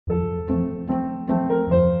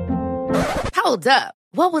Hold up.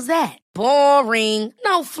 What was that? Boring.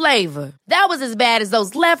 No flavor. That was as bad as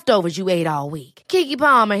those leftovers you ate all week. Keke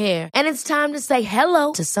Palmer here, and it's time to say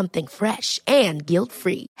hello to something fresh and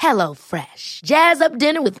guilt-free. Hello Fresh. Jazz up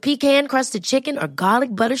dinner with pecan-crusted chicken or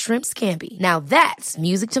garlic butter shrimp scampi. Now that's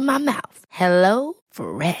music to my mouth. Hello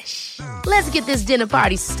Fresh. Let's get this dinner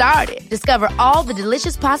party started. Discover all the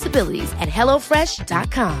delicious possibilities at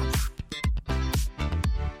hellofresh.com.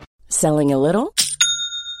 Selling a little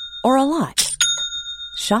or a lot?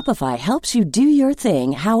 Shopify helps you do your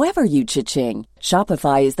thing however you cha-ching.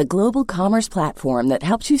 Shopify is the global commerce platform that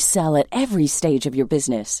helps you sell at every stage of your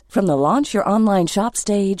business. From the launch your online shop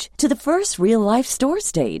stage to the first real-life store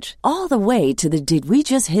stage, all the way to the did we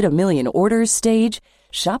just hit a million orders stage.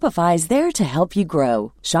 Shopify is there to help you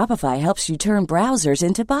grow. Shopify helps you turn browsers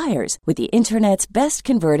into buyers with the internet's best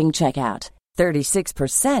converting checkout.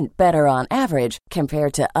 36% better on average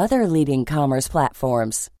compared to other leading commerce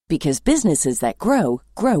platforms. Because businesses that grow,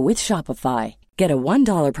 grow with Shopify. Get a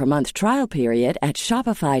 $1 per month trial period at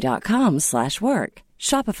shopify.com/work.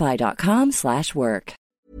 Shopify.com/work.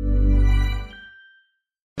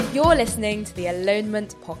 You're listening to the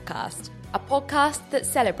Alonement Podcast, a podcast that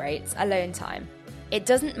celebrates alone time. It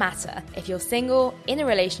doesn't matter if you're single, in a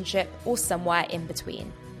relationship, or somewhere in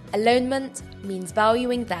between. Alonement means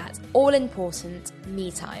valuing that all-important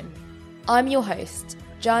me time. I'm your host,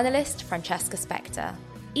 journalist Francesca Spector.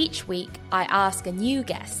 Each week, I ask a new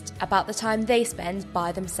guest about the time they spend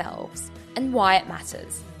by themselves and why it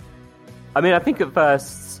matters. I mean, I think at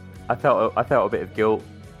first I felt a bit of guilt,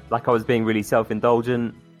 like I was being really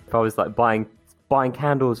self-indulgent. If I was like buying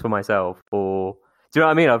candles for myself, or do you know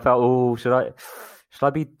what I mean? I felt, oh, should I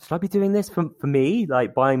be doing this for me,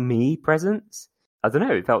 like buying me presents? I don't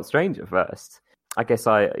know. It felt strange at first. I guess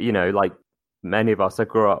like many of us, I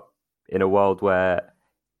grew up in a world where,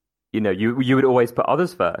 you would always put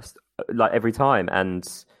others first, like every time, and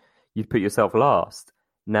you'd put yourself last.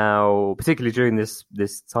 Now, particularly during this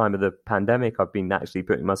time of the pandemic, I've been actually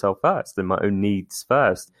putting myself first and my own needs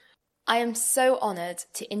first. I am so honoured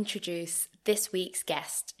to introduce this week's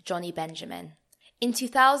guest, Jonny Benjamin. In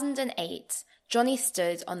 2008, Jonny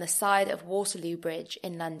stood on the side of Waterloo Bridge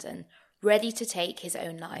in London, ready to take his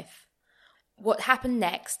own life. What happened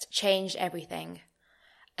next changed everything.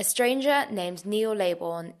 A stranger named Neil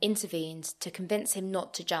Laybourne intervened to convince him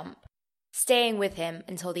not to jump, staying with him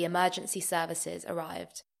until the emergency services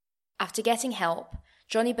arrived. After getting help,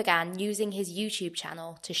 Jonny began using his YouTube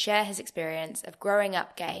channel to share his experience of growing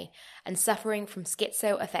up gay and suffering from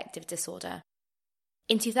schizoaffective disorder.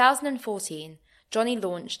 In 2014, Jonny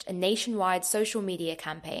launched a nationwide social media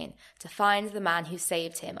campaign to find the man who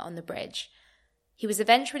saved him on the bridge. He was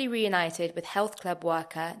eventually reunited with health club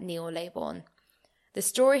worker Neil Laybourne. The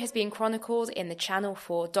story has been chronicled in the Channel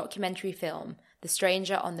 4 documentary film, The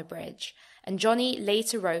Stranger on the Bridge, and Jonny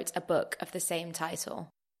later wrote a book of the same title.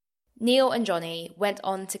 Neil and Jonny went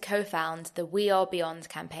on to co-found the We Are Beyond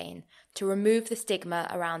campaign to remove the stigma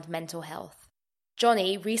around mental health.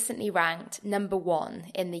 Jonny recently ranked number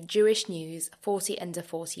 1 in the Jewish News 40 Under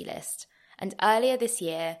 40 list, and earlier this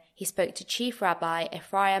year he spoke to Chief Rabbi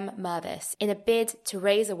Ephraim Mervis in a bid to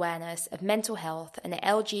raise awareness of mental health and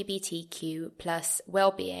LGBTQ plus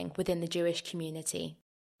well-being within the Jewish community.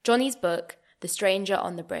 Jonny's book, The Stranger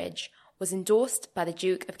on the Bridge, was endorsed by the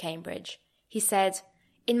Duke of Cambridge. He said,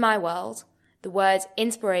 "In my world, the word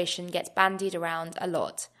inspiration gets bandied around a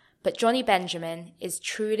lot, but Jonny Benjamin is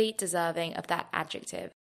truly deserving of that adjective."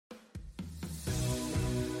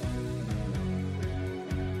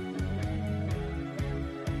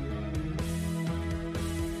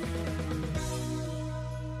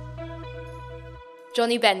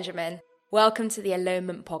 Jonny Benjamin, welcome to the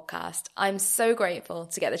Alonement Podcast. I'm so grateful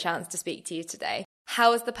to get the chance to speak to you today.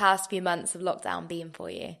 How has the past few months of lockdown been for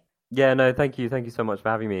you? Yeah, no, thank you. Thank you so much for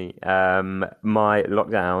having me. My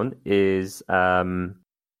lockdown is,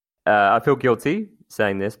 I feel guilty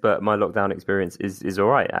saying this, but my lockdown experience is all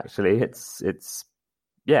right, actually. It's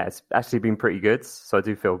actually been pretty good. So I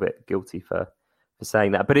do feel a bit guilty for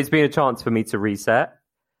saying that, but it's been a chance for me to reset.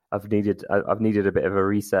 I've needed a bit of a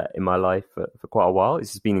reset in my life for quite a while.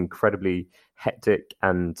 It's just been incredibly hectic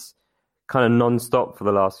and kind of non-stop for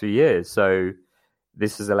the last few years. So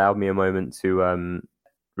this has allowed me a moment to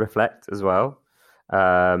reflect as well.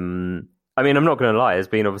 I mean, I'm not going to lie. There's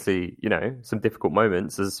been obviously, some difficult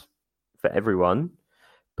moments as for everyone,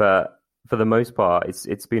 but for the most part,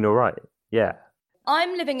 it's been all right. Yeah.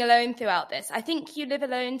 I'm living alone throughout this. I think you live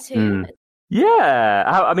alone too. Yeah.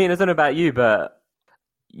 I mean, I don't know about you, but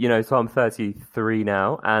so I'm 33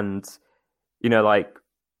 now, and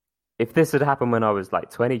if this had happened when I was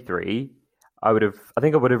 23, I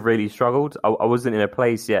think I would have really struggled. I wasn't in a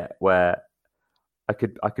place yet where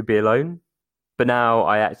I could be alone. But now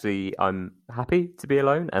I'm happy to be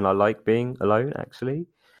alone, and I like being alone. Actually,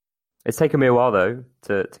 it's taken me a while though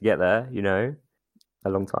to get there. A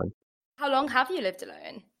long time. How long have you lived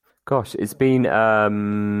alone? Gosh, it's been I've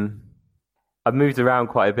moved around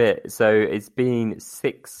quite a bit, so it's been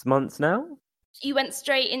 6 months now. You went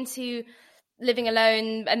straight into living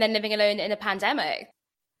alone and then living alone in a pandemic.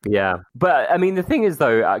 Yeah, but I mean, the thing is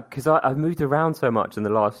though, because I've moved around so much in the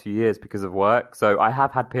last few years because of work, so I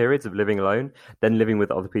have had periods of living alone, then living with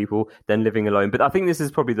other people, then living alone. But I think this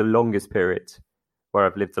is probably the longest period where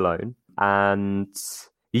I've lived alone. And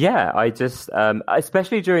yeah, I just,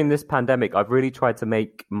 especially during this pandemic, I've really tried to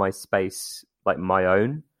make my space like my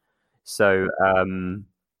own. So,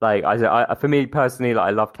 like for me personally, like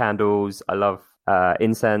I love candles, I love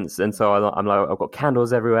incense, and so I'm like I've got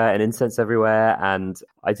candles everywhere and incense everywhere, and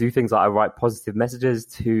I do things like I write positive messages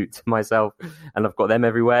to myself, and I've got them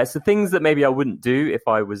everywhere. So things that maybe I wouldn't do if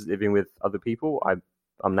I was living with other people,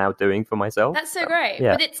 I'm now doing for myself. That's so great.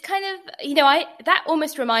 Yeah. But it's kind of, that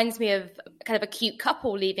almost reminds me of kind of a cute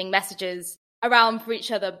couple leaving messages around for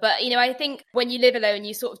each other. But, I think when you live alone,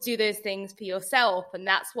 you sort of do those things for yourself, and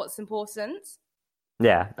that's what's important.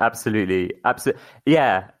 Yeah, absolutely.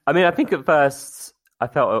 Yeah. I mean, I think at first I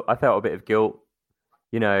felt a bit of guilt,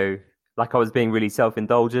 like I was being really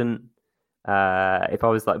self-indulgent. If I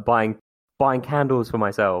was like buying candles for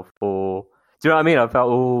myself, or do you know what I mean? I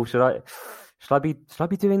felt, oh, should I be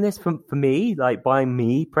doing this for me? Like buying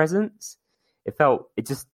me presents? I don't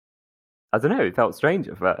know, it felt strange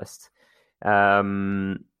at first.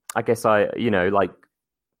 I guess like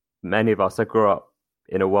many of us, I grew up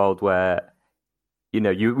in a world where,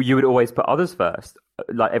 you would always put others first,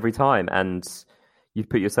 like every time, and you'd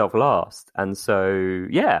put yourself last. And so,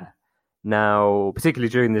 yeah, now, particularly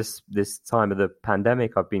during this time of the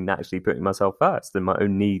pandemic, I've been actually putting myself first and my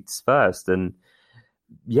own needs first. And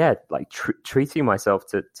yeah, like treating myself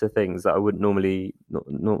to things that I wouldn't normally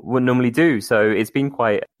do. So it's been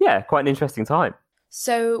quite an interesting time.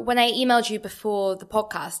 So when I emailed you before the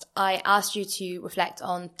podcast, I asked you to reflect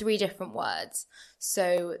on 3 different words.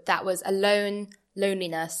 So that was alone,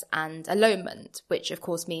 loneliness, and alonement, which of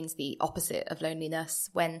course means the opposite of loneliness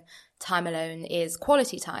when time alone is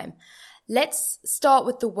quality time. Let's start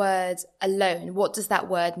with the word alone. What does that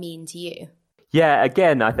word mean to you? Yeah,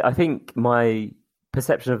 again, I think my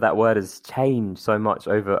perception of that word has changed so much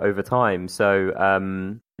over time. So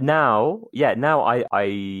now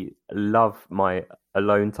I love my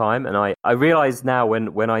alone time, and I realize now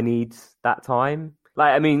when I need that time.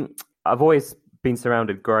 Like, I mean, I've always been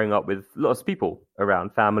surrounded growing up with lots of people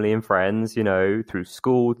around, family and friends, through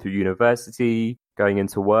school, through university, going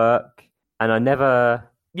into work, and I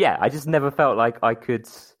just never felt like I could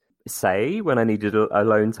say when I needed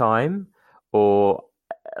alone time, or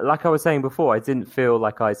like I was saying before, I didn't feel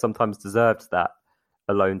like I sometimes deserved that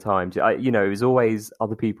alone time. It was always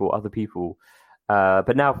other people.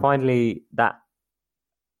 But now finally that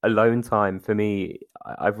alone time for me,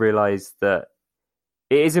 I've realized that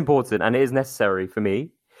it is important and it is necessary for me,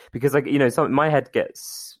 because my head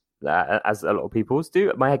gets, as a lot of people's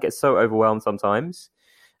do, my head gets so overwhelmed sometimes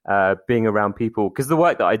being around people, because the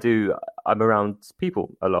work that I do, I'm around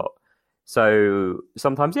people a lot. So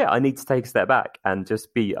sometimes, I need to take a step back and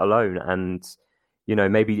just be alone, and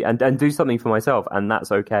maybe and do something for myself, and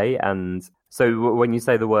that's okay. And so when you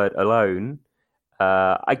say the word alone,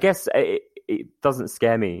 I guess it doesn't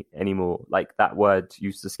scare me anymore. Like that word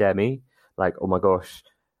used to scare me. Like, oh my gosh,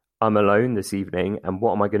 I'm alone this evening, and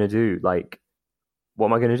what am I going to do? Like, what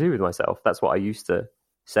am I going to do with myself? That's what I used to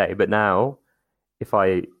say. But now, if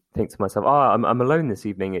I think to myself, I'm alone this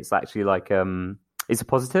evening, it's actually like it's a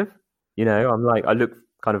positive. I'm like, I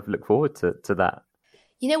look forward to that.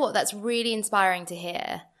 You know what? That's really inspiring to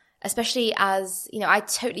hear, especially as, I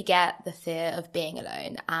totally get the fear of being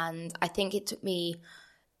alone. And I think it took me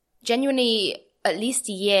genuinely at least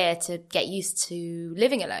a year to get used to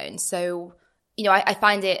living alone. So, I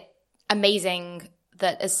find it amazing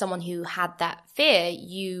that as someone who had that fear,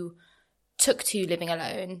 you took to living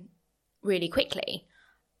alone really quickly.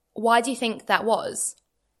 Why do you think that was?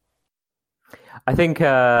 I think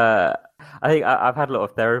I've had a lot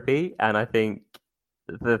of therapy, and I think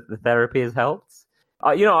the therapy has helped.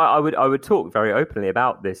 I would talk very openly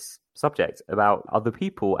about this subject, about other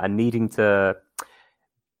people and needing to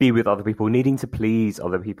be with other people, needing to please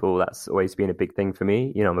other people. That's always been a big thing for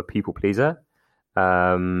me. I'm a people pleaser.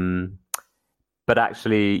 But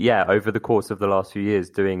actually, over the course of the last few years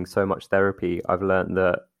doing so much therapy, I've learned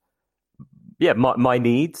that, my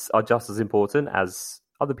needs are just as important as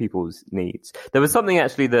other people's needs. There was something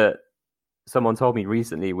actually that someone told me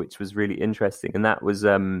recently, which was really interesting. And that was,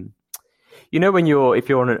 you know, when you're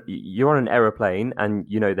on an aeroplane and,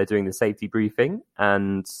 you know, they're doing the safety briefing,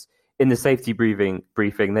 and in the safety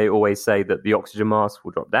briefing, they always say that the oxygen mask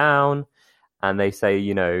will drop down, and they say,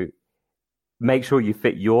 you know, make sure you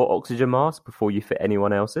fit your oxygen mask before you fit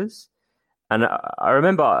anyone else's. And I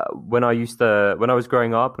remember when I was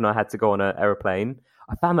growing up and I had to go on an aeroplane,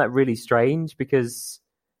 I found that really strange, because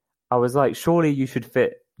I was like, surely you should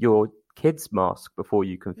fit your kid's mask before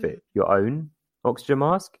you can fit your own oxygen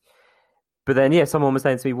mask. But then, yeah, someone was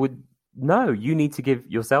saying to me, no, you need to give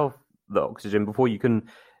yourself the oxygen before you can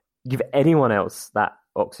give anyone else that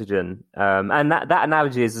oxygen. And that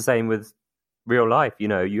analogy is the same with real life. You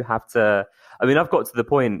know, you have to, I mean, I've got to the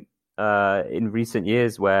point in recent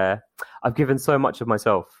years where I've given so much of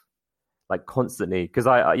myself, like, constantly, because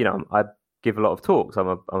I give a lot of talks. I'm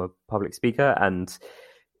a public speaker, and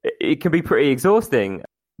it can be pretty exhausting,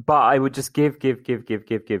 but I would just give.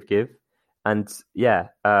 And yeah,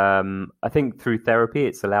 I think through therapy,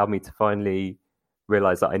 it's allowed me to finally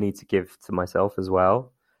realize that I need to give to myself as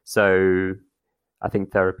well. So I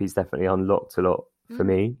think therapy's definitely unlocked a lot for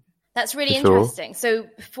me. That's really interesting. So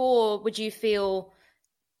before, would you feel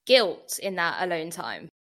guilt in that alone time?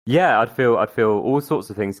 Yeah, I'd feel all sorts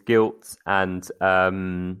of things, guilt and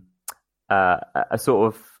a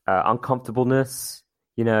sort of uncomfortableness.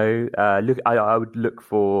 You know, I would look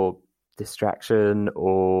for distraction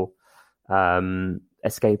or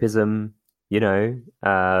escapism. You know,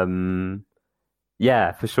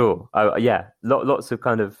 yeah, for sure. Lots of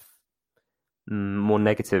kind of more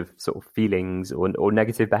negative sort of feelings or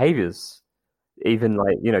negative behaviors. Even,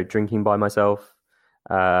 like, you know, drinking by myself,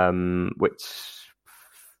 which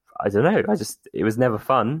I don't know. It was never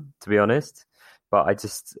fun, to be honest. But I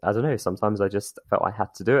don't know. Sometimes I just felt I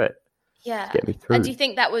had to do it. Yeah. To get me through. And do you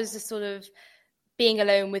think that was a sort of being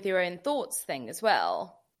alone with your own thoughts thing as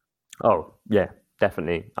well? Oh, yeah,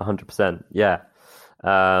 definitely. 100%. Yeah.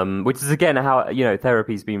 Which is, again, how, you know,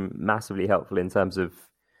 therapy's been massively helpful in terms of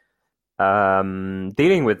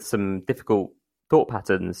dealing with some difficult thought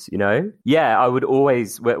patterns, you know? Yeah, I would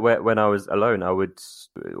always, when I was alone, I would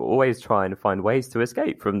always try and find ways to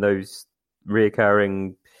escape from those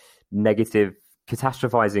reoccurring negative,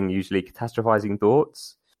 catastrophizing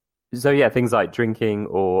thoughts. So yeah, things like drinking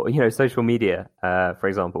or, you know, social media, for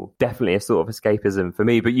example, definitely a sort of escapism for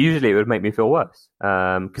me. But usually it would make me feel worse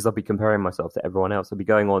because I'll be comparing myself to everyone else. I'll be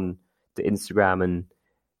going on to Instagram and,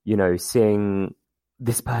 you know, seeing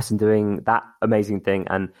this person doing that amazing thing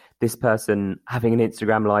and this person having an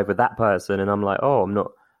Instagram live with that person, and I'm like, I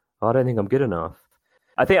don't think I'm good enough.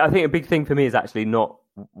 I think a big thing for me is actually not,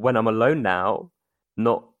 when I'm alone now,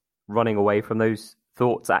 not running away from those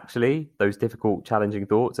thoughts, actually, those difficult, challenging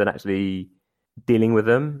thoughts, and actually dealing with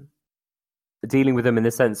them in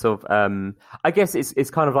the sense of, I guess it's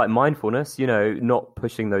kind of like mindfulness, you know, not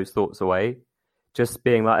pushing those thoughts away, just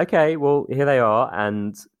being like, okay, well, here they are,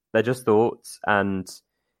 and they're just thoughts, and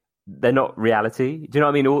they're not reality. Do you know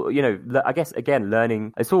what I mean? Or, you know, I guess, again,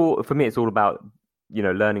 learning. It's all about, you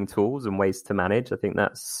know, learning tools and ways to manage. I think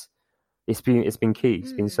it's been key.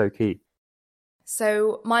 It's been so key.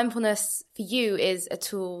 So mindfulness for you is a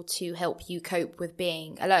tool to help you cope with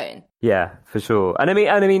being alone. Yeah, for sure. And I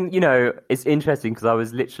mean, you know, it's interesting because I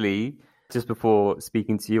was literally, just before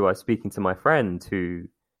speaking to you, I was speaking to my friend who,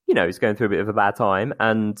 you know, is going through a bit of a bad time,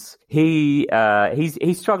 and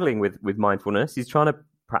he's struggling with mindfulness. He's trying to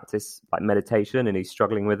practice like meditation, and he's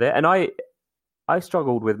struggling with it. And I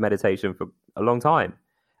struggled with meditation for a long time.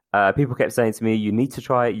 People kept saying to me, "You need to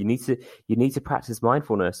try it. You need to practice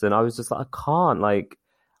mindfulness." And I was just like, I can't. Like,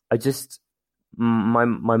 I just my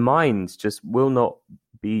mind just will not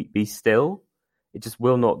be still. It just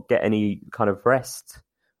will not get any kind of rest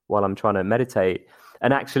while I'm trying to meditate.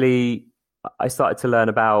 And actually, I started to learn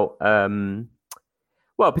about,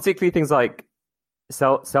 particularly things like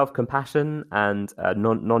self-compassion and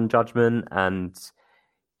non-judgment, and,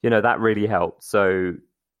 you know, that really helped. So,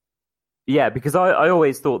 yeah, because I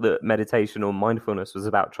always thought that meditation or mindfulness was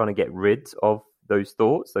about trying to get rid of those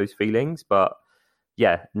thoughts, those feelings. But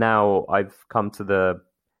yeah, now I've come to the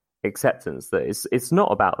acceptance that it's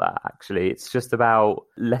not about that, actually. It's just about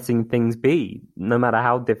letting things be, no matter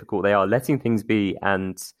how difficult they are, letting things be.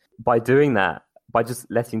 And by doing that, by just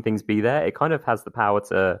letting things be there, it kind of has the power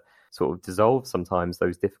to sort of dissolve sometimes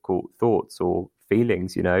those difficult thoughts or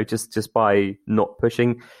feelings, you know, just by not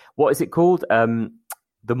pushing. What is it called?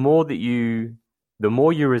 The more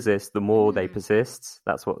you resist, the more they persist.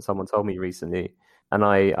 That's what someone told me recently. And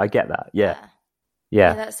I get that. Yeah.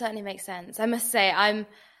 That certainly makes sense. I must say,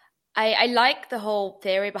 I like the whole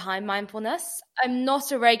theory behind mindfulness. I'm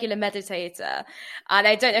not a regular meditator, and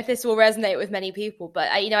I don't know if this will resonate with many people, but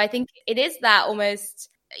I think it is that almost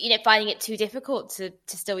finding it too difficult to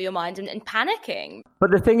still your mind and panicking.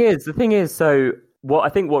 But the thing is, so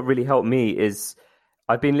what really helped me is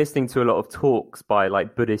I've been listening to a lot of talks by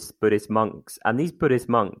like Buddhist monks, and these Buddhist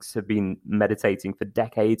monks have been meditating for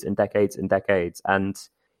decades and decades and decades. And,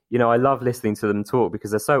 I love listening to them talk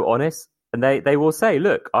because they're so honest, and they will say,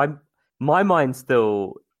 look, my mind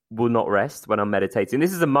still will not rest when I'm meditating.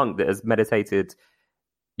 This is a monk that has meditated,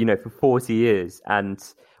 for 40 years, and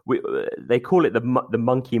they call it the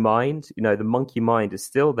monkey mind. The monkey mind is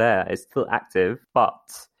still there, it's still active, but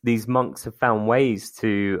these monks have found ways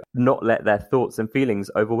to not let their thoughts and feelings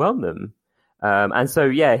overwhelm them. And so,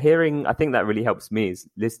 I think that really helps me, is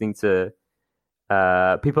listening to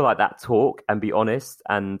people like that talk and be honest.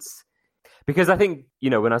 And because I think,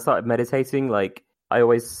 when I started meditating, like I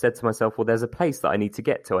always said to myself, well, there's a place that I need to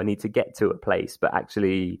get to. I need to get to a place, but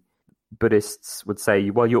actually Buddhists would say,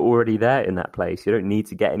 well, you're already there in that place. You don't need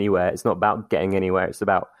to get anywhere. It's not about getting anywhere. It's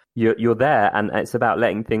about you're there, and it's about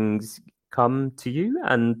letting things come to you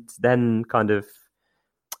and then kind of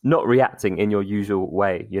not reacting in your usual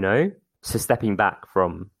way, so stepping back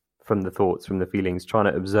from the thoughts, from the feelings, trying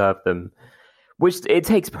to observe them, which it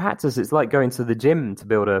takes practice. It's like going to the gym to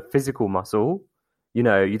build a physical muscle. You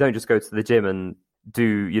don't just go to the gym and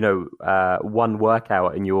do one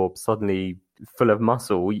workout and you're suddenly full of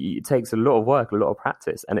muscle. It takes a lot of work, a lot of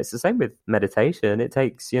practice, and it's the same with meditation. It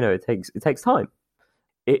takes time.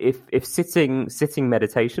 If sitting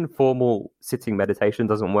meditation, formal sitting meditation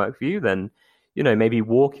doesn't work for you, then maybe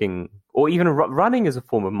walking or even running is a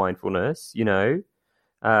form of mindfulness.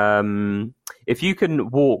 If you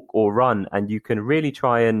can walk or run and you can really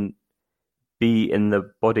try and be in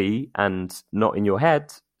the body and not in your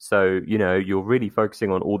head, so you're really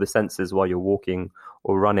focusing on all the senses while you're walking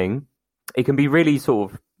or running, it can be really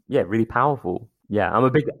sort of really powerful. I'm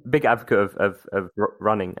a big advocate of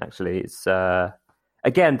running. Actually, it's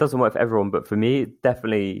again, doesn't work for everyone, but for me, it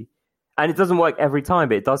definitely, and it doesn't work every time,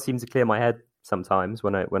 but it does seem to clear my head sometimes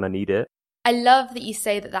when I need it. I love that you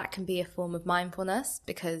say that can be a form of mindfulness,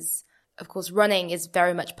 because of course running is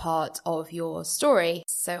very much part of your story.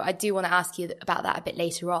 So I do want to ask you about that a bit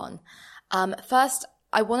later on. First,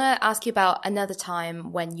 I want to ask you about another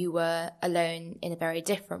time when you were alone in a very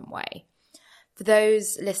different way. For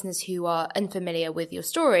those listeners who are unfamiliar with your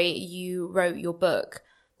story, you wrote your book,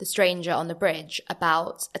 The Stranger on the Bridge,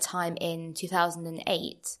 about a time in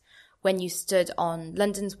 2008 when you stood on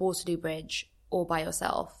London's Waterloo Bridge all by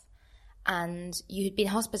yourself, and you had been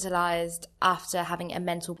hospitalised after having a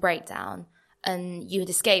mental breakdown, and you had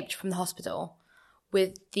escaped from the hospital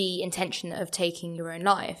with the intention of taking your own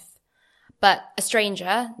life. But a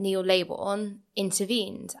stranger, Neil Laybourne,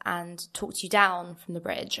 intervened and talked you down from the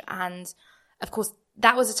bridge. And of course,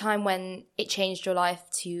 that was a time when it changed your life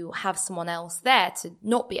to have someone else there, to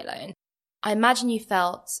not be alone. I imagine you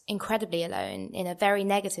felt incredibly alone in a very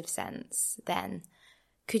negative sense then.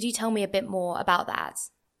 Could you tell me a bit more about that?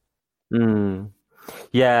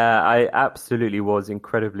 Yeah, I absolutely was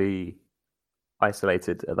incredibly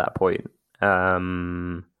isolated at that point. I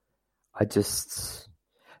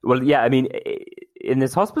mean, in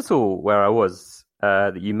this hospital where I was,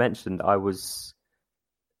 that you mentioned,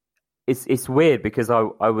 it's weird because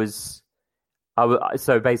so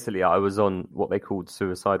basically I was on what they called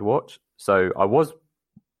suicide watch. So I was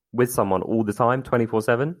with someone all the time,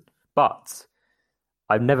 24/7, but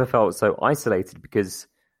I've never felt so isolated because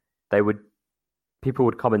people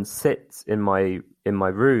would come and sit in my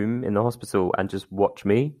room in the hospital and just watch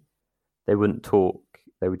me. They wouldn't talk,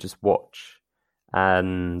 they would just watch.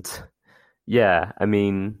 And I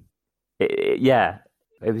mean, it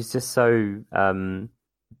was just so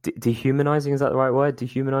dehumanizing. Is that the right word?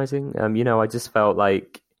 Dehumanizing. I just felt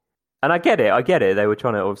like, and I get it. They were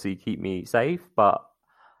trying to obviously keep me safe, but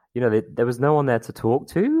there was no one there to talk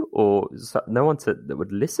to, or no one that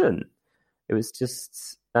would listen. It was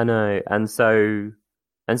just, I know, and so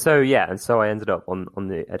I ended up on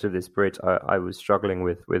the edge of this bridge. I was struggling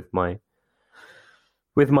with my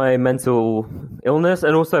mental illness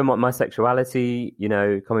and also my sexuality.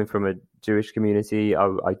 Coming from a Jewish community,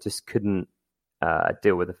 I just couldn't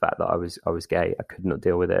deal with the fact that I was gay. I could not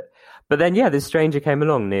deal with it. But then, this stranger came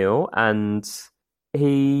along, Neil, and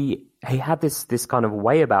he had this kind of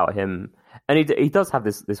way about him, and he does have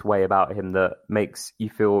this way about him that makes you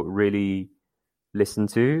feel really listened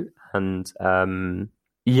to, and and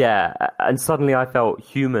suddenly I felt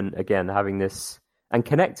human again, having this, and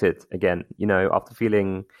connected again. After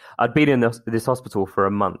feeling, I'd been in this hospital for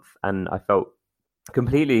a month, and I felt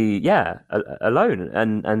completely alone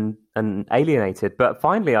and alienated. But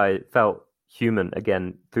finally, I felt human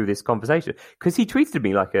again through this conversation, because he treated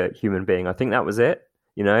me like a human being. I think that was it.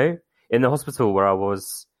 in the hospital where I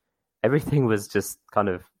was, everything was just kind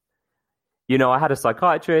of, I had a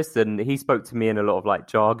psychiatrist and he spoke to me in a lot of like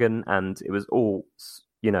jargon, and it was all,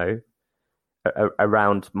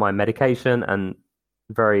 around my medication and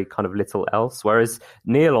very kind of little else. Whereas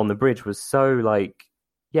Neil on the bridge was so like,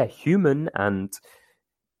 human and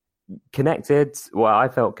connected. Well, I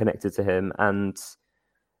felt connected to him, and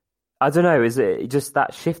I don't know, is it just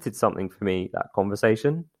that shifted something for me, that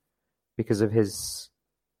conversation, because of his,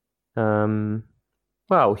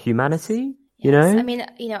 humanity, Yes. I mean,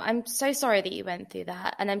 I'm so sorry that you went through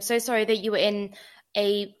that. And I'm so sorry that you were in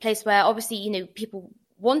a place where obviously, people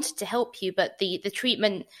wanted to help you, but the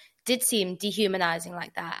treatment did seem dehumanizing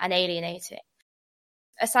like that and alienating.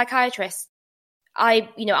 A psychiatrist,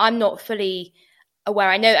 I'm not fully aware.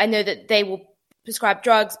 I know that they will prescribe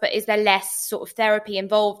drugs, but is there less sort of therapy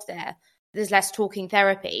involved there? There's less talking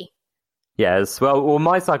therapy. Yes. Well,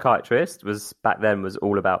 my psychiatrist was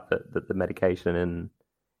all about the medication, and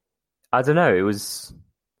I don't know,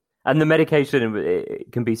 and the medication,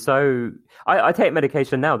 it can be so, I take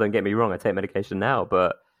medication now, don't get me wrong, I take medication now,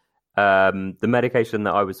 but the medication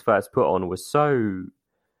that I was first put on was so,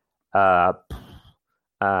 it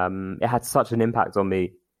had such an impact on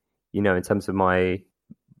me, in terms of my,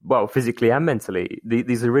 physically and mentally.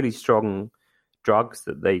 These are really strong drugs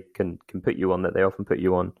that they can put you on, that they often put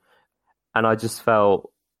you on. And I just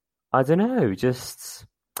felt, I don't know,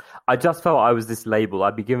 I just felt I was this label.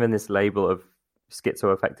 I'd be given this label of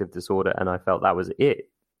schizoaffective disorder, and I felt that was it.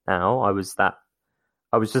 Now I was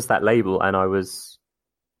just that label, and I was,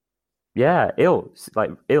 ill,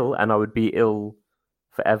 and I would be ill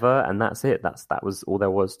forever, and that's it. That was all there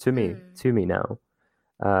was to me now,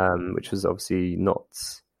 which was obviously not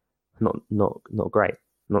great,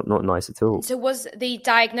 not nice at all. So was the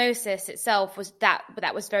diagnosis itself,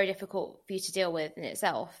 that was very difficult for you to deal with in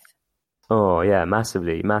itself? Oh yeah,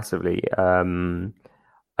 massively.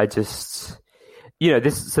 I just,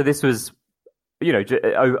 this was,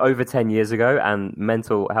 over 10 years ago, and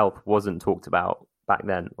mental health wasn't talked about back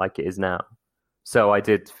then like it is now. So I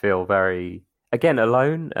did feel very, again,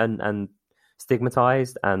 alone and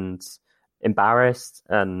stigmatized and embarrassed,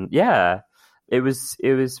 and it was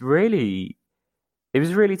really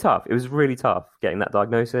tough. It was really tough getting that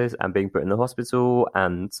diagnosis and being put in the hospital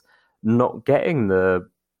and not getting the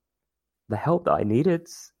help that I needed,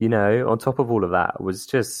 on top of all of that. Was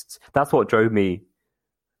just, that's what drove me,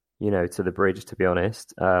 to the bridge, to be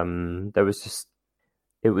honest. I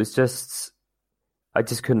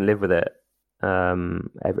just couldn't live with it.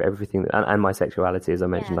 Everything, and my sexuality, as I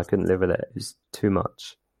mentioned, I couldn't live with it. It was too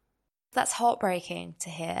much. That's heartbreaking to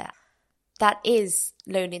hear. That is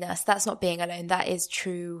loneliness. That's not being alone. That is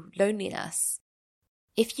true loneliness.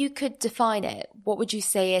 If you could define it, what would you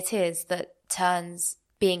say it is that turns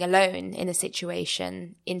being alone in a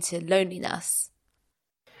situation into loneliness?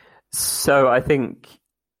 So I think,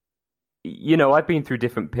 I've been through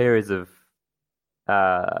different periods of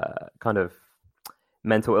kind of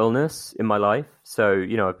mental illness in my life. So,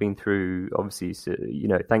 I've been through, obviously,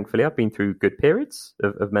 thankfully, I've been through good periods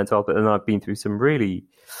of mental health, and I've been through some really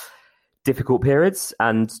difficult periods.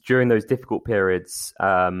 And during those difficult periods,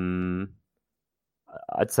 I'd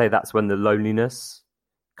say that's when the loneliness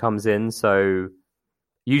comes in. So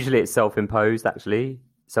usually it's self-imposed, actually.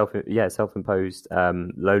 Self-imposed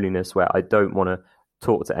loneliness, where I don't want to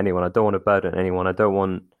talk to anyone. I don't want to burden anyone. I don't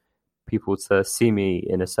want people to see me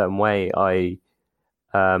in a certain way.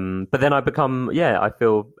 But then I become, I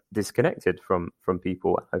feel disconnected from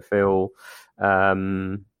people. I feel,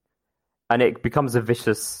 and it becomes a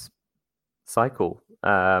vicious cycle.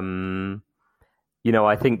 I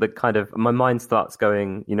think that kind of my mind starts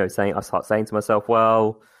going, I start saying to myself,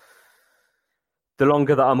 well, the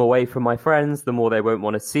longer that I'm away from my friends, the more they won't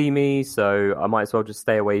want to see me. So I might as well just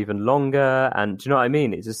stay away even longer. And do you know what I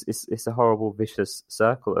mean? It's a horrible, vicious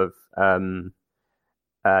circle of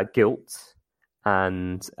guilt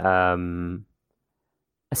and a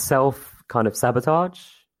self kind of sabotage.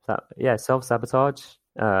 Self-sabotage.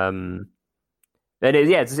 And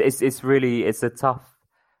it's really, it's a tough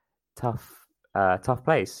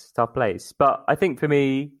place. But I think for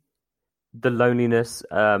me, the loneliness,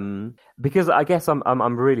 because I guess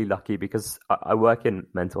I'm really lucky because I work in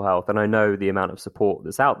mental health, and I know the amount of support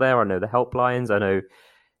that's out there. I know the helplines. I know,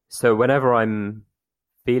 so whenever I'm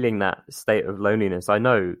feeling that state of loneliness, I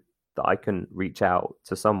know that I can reach out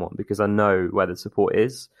to someone because I know where the support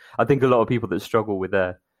is. I think a lot of people that struggle with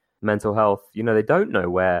their mental health, they don't know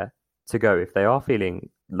where to go if they are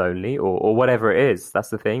feeling lonely or whatever it is. That's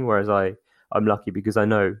the thing. Whereas I I'm lucky because I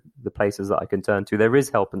know the places that I can turn to. There is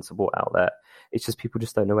help and support out there. It's just people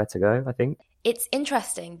just don't know where to go, I think. It's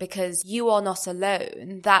interesting because "you are not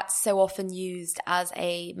alone," that's so often used as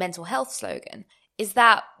a mental health slogan. Is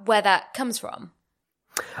that where that comes from?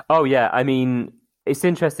 Oh, yeah. I mean, it's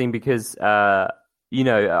interesting because, you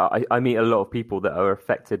know, I meet a lot of people that are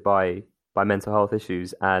affected by mental health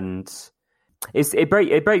issues, and it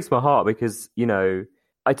breaks my heart because, you know,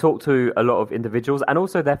 I talk to a lot of individuals and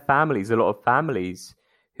also their families, a lot of families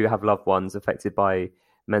who have loved ones affected by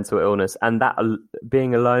mental illness, and that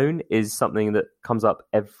being alone is something that comes up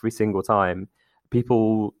every single time.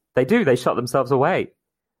 People, they shut themselves away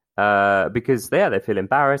because they feel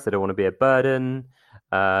embarrassed, they don't want to be a burden,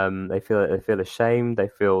 they feel ashamed, they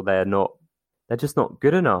feel they're just not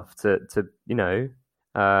good enough to you know,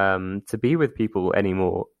 to be with people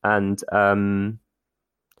anymore. And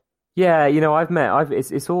yeah, you know,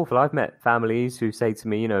 it's awful. I've met families who say to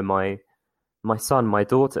me, you know, my son, my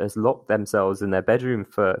daughter has locked themselves in their bedroom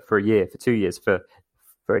for a year, for 2 years, for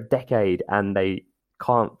a decade, and they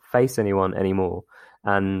can't face anyone anymore.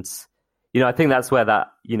 And, you know, I think that's where that,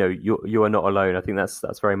 you know, you are not alone. I think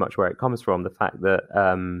that's very much where it comes from. The fact that,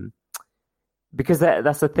 because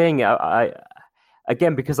that's the thing.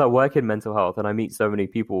 Again, because I work in mental health and I meet so many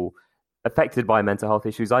people affected by mental health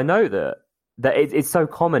issues, I know that it's so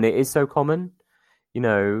common. It is so common. You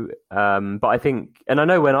know, but I think, and I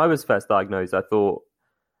know when I was first diagnosed, I thought,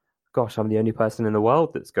 gosh, I'm the only person in the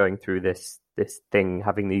world that's going through this thing,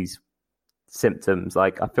 having these symptoms.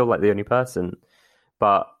 Like, I feel like the only person.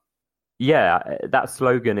 But yeah, that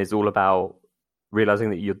slogan is all about realizing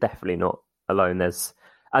that you're definitely not alone.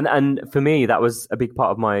 And for me, that was a big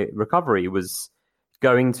part of my recovery, was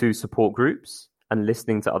going to support groups and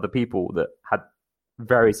listening to other people that had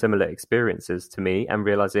very similar experiences to me, and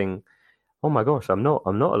realizing, oh my gosh, I'm not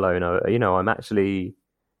alone. You know, I'm actually,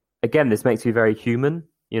 again, this makes me very human,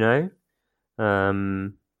 you know.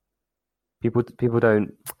 People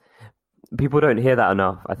don't hear that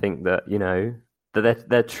enough. I think that, you know, that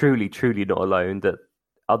they're truly not alone, that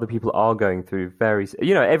other people are going through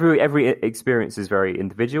you know, every experience is very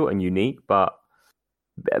individual and unique, but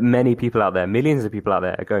many people out there, millions of people out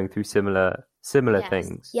there, are going through similar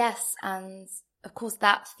things. Yes, and of course,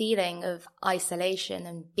 that feeling of isolation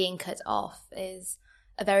and being cut off is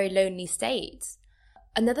a very lonely state.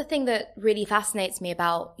 Another thing that really fascinates me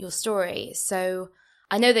about your story, so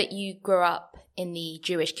I know that you grew up in the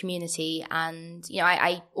Jewish community, and, you know,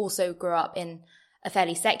 I also grew up in a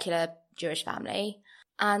fairly secular Jewish family.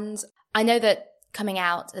 And I know that coming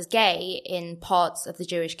out as gay in parts of the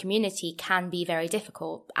Jewish community can be very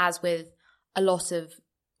difficult, as with a lot of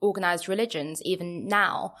organized religions even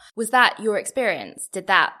now. Was that your experience? Did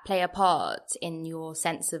that play a part in your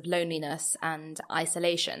sense of loneliness and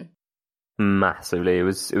isolation? Massively. It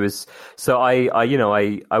was so I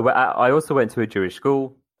also went to a Jewish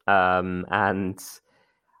school, and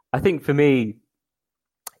I think for me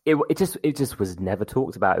it just was never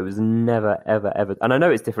talked about. It was never ever, and I know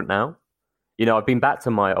it's different now. You know, I've been back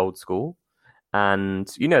to my old school,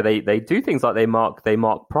 and, you know, they do things like they mark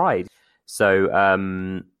Pride. So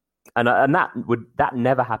and that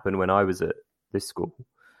never happened when I was at this school.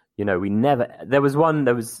 You know, there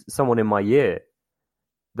was someone in my year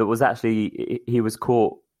that was actually, he was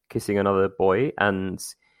caught kissing another boy, and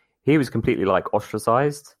he was completely, like,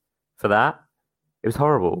 ostracized for that. It was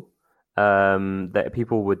horrible. That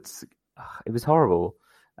people would, it was horrible.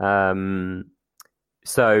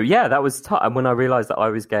 So yeah, that was tough. And when I realized that I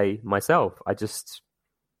was gay myself, I said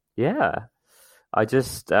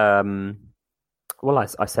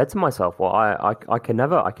to myself, well, I can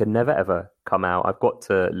never ever come out. I've got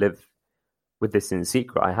to live with this in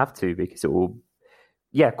secret. I have to, because it will,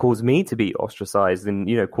 cause me to be ostracized, and,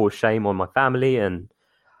 you know, cause shame on my family. And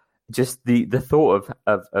just the thought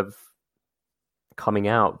of coming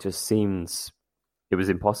out just seems, it was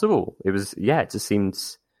impossible. It just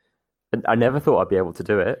seems, I never thought I'd be able to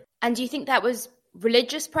do it. And do you think that was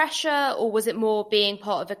religious pressure, or was it more being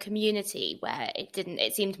part of a community where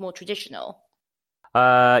it seemed more traditional?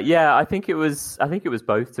 I think it was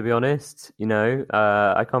both, to be honest. You know,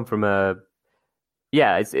 I come from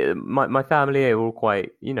my family are all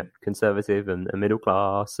quite, you know, conservative and middle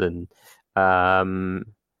class, and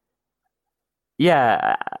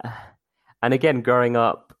and again, growing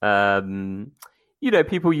up, you know,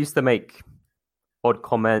 people used to make odd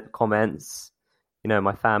comments, you know,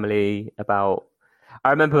 my family about,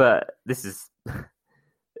 I remember, this is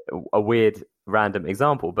a weird random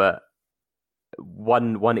example, but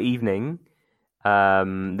one evening,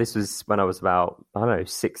 this was when I was about, I don't know,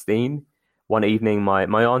 16. One evening, my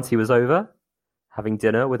auntie was over having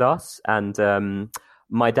dinner with us, and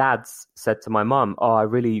my dad's said to my mum, "Oh, I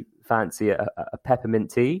really fancy a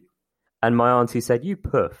peppermint tea," and my auntie said, "You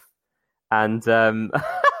puff." And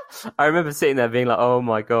I remember sitting there being like, "Oh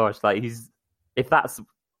my gosh!" Like he's just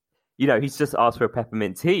asked for a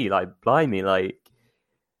peppermint tea. Like, blimey, like,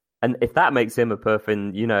 and if that makes him a puff,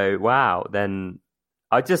 and wow, then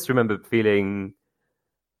I just remember feeling.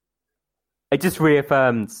 It just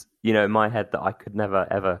reaffirmed, in my head that I could never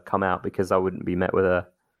ever come out because I wouldn't be met with a.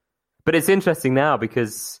 But it's interesting now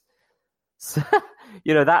because,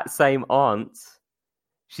 that same aunt,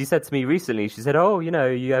 she said to me recently, she said, "Oh,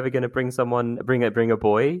 you ever going to bring a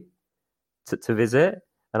boy to visit?"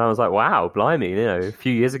 And I was like, "Wow, blimey, a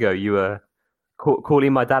few years ago you were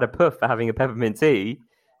calling my dad a puff for having a peppermint tea,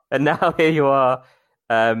 and now here you are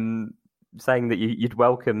saying that you'd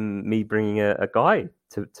welcome me bringing a guy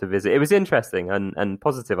to visit." It was interesting and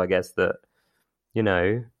positive, I guess, that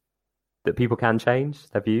that people can change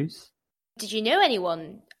their views. Did you know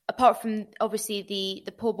anyone apart from obviously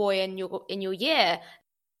the poor boy in your year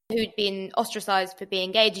who'd been ostracized for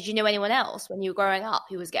being gay? Did you know anyone else when you were growing up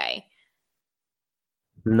who was gay?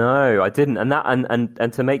 No, I didn't. And that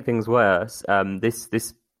and to make things worse,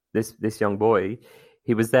 this young boy,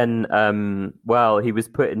 he was then he was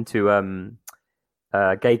put into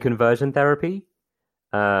gay conversion therapy,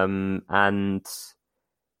 and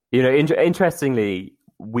interestingly,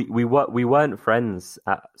 we weren't friends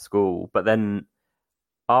at school, but then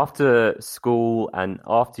after school and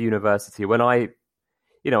after university, when I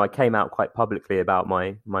came out quite publicly about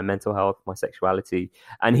my mental health, my sexuality,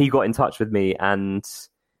 and he got in touch with me and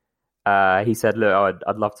he said, "Look,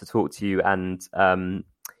 I'd love to talk to you." And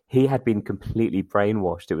he had been completely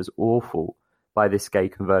brainwashed. It was awful by this gay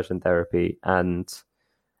conversion therapy. And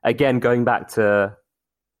again, going back to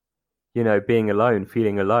being alone,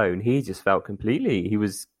 feeling alone, he just felt he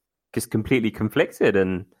was just completely conflicted,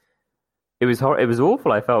 and it was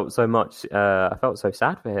awful. I felt so much. I felt so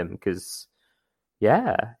sad for him because,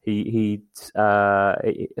 this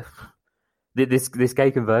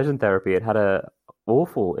gay conversion therapy had a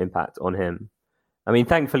awful impact on him. I mean,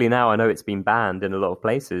 thankfully now I know it's been banned in a lot of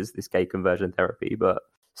places, this gay conversion therapy, but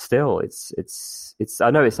still, it's.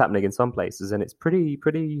 I know it's happening in some places, and it's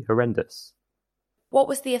pretty horrendous. What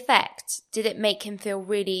was the effect? Did it make him feel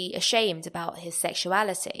really ashamed about his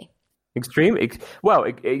sexuality? Extremely,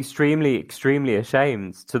 extremely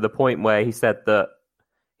ashamed, to the point where he said to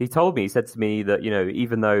me that,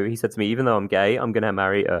 even though I'm gay, I'm going to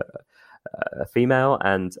marry a female,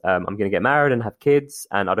 and I'm going to get married and have kids,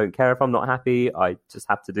 and I don't care if I'm not happy. I just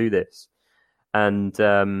have to do this. And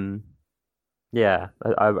I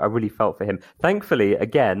really felt for him. Thankfully,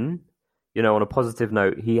 again, on a positive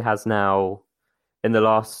note, he has now, in the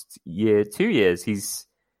last 2 years, he's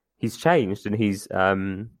changed, and he's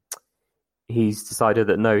decided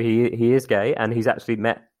that no, he is gay, and he's actually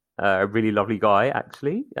met a really lovely guy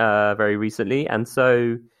actually very recently, and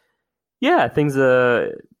so things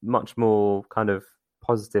are much more kind of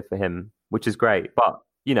positive for him, which is great. But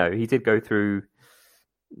he did go through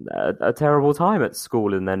a terrible time at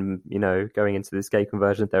school, and then going into this gay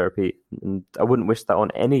conversion therapy, and I wouldn't wish that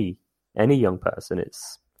on any young person.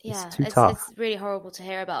 It's too tough. It's really horrible to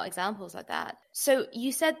hear about examples like that. So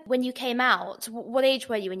you said when you came out, what age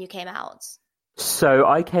were you when you came out? So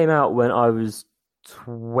I came out when I was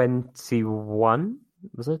 21.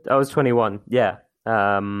 Was it? I was 21. Yeah.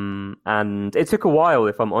 And it took a while,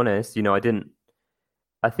 if I'm honest. I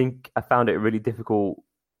think I found it really difficult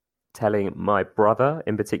telling my brother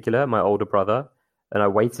in particular, my older brother, and I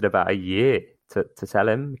waited about a year to tell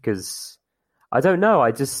him because I don't know.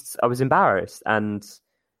 I was embarrassed, and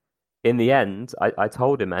in the end, I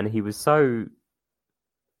told him, and he was so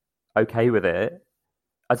okay with it.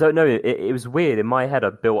 I don't know. It was weird. In my head, I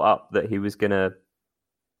built up that he was going to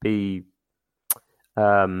be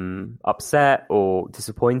upset or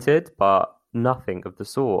disappointed, but nothing of the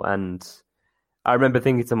sort. And I remember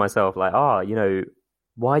thinking to myself, like,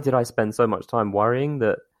 why did I spend so much time worrying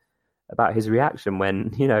about his reaction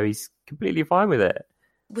when, he's completely fine with it?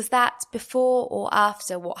 Was that before or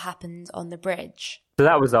after what happened on the bridge? So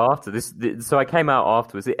that was after this. So I came out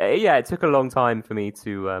afterwards. It took a long time for me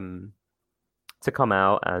to come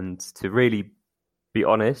out and to really be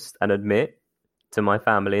honest and admit to my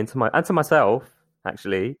family and to myself.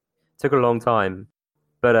 Actually, it took a long time,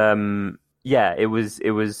 but it was.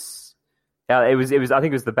 I think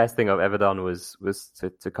it was the best thing I've ever done was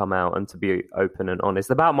to come out and to be open and honest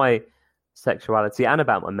about my sexuality and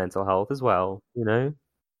about my mental health as well.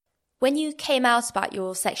 When you came out about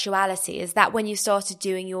your sexuality, is that when you started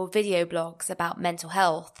doing your video blogs about mental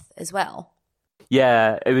health as well?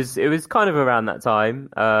 Yeah, it was kind of around that time,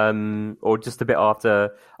 or just a bit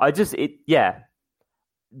after.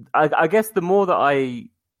 I guess the more that I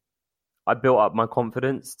built up my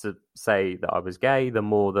confidence to say that I was gay, the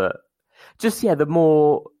more that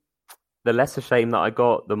the less ashamed that I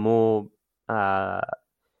got, the more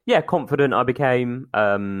confident I became.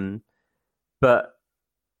 But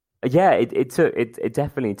yeah, it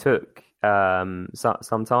definitely took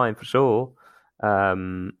some time for sure.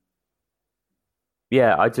 There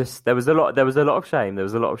was a lot of shame. There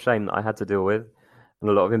was a lot of shame that I had to deal with, and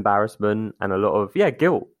a lot of embarrassment, and a lot of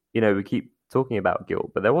guilt. We keep talking about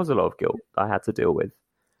guilt, but there was a lot of guilt I had to deal with.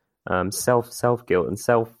 Self guilt and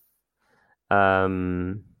self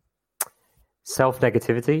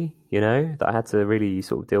negativity, that I had to really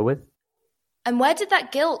sort of deal with. And where did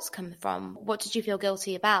that guilt come from? What did you feel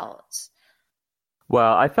guilty about?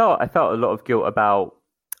 Well, I felt a lot of guilt about.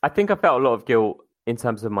 I think I felt a lot of guilt in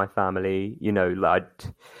terms of my family,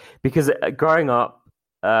 because growing up,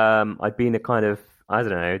 I'd been a kind of, I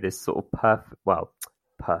don't know, this sort of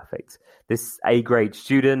perfect, this A grade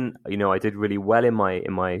student. I did really well in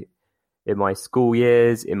my school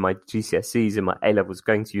years, in my GCSEs, in my A levels,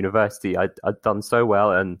 going to university. I'd done so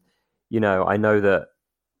well, and I know that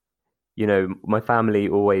my family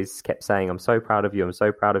always kept saying, "I'm so proud of you. I'm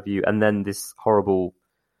so proud of you." And then this horrible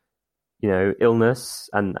illness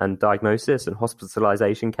and diagnosis and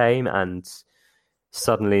hospitalization came, and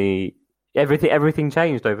suddenly everything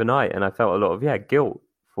changed overnight, and I felt a lot of guilt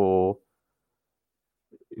for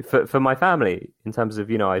my family, in terms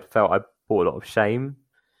of I felt I brought a lot of shame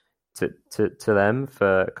to them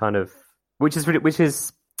for kind of, which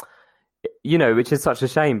is such a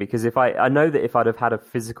shame, because I know that if I'd have had a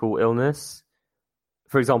physical illness,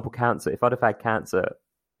 for example cancer, if I'd have had cancer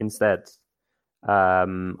instead, I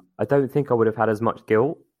don't think I would have had as much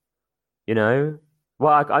guilt, Well,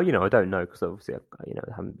 I don't know, because obviously I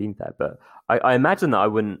haven't been there, but I imagine that I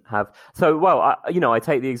wouldn't have. So, well, I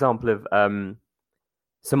take the example of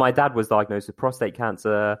so my dad was diagnosed with prostate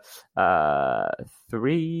cancer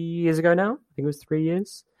 3 years ago now. I think it was 3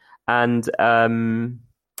 years, and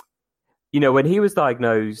when he was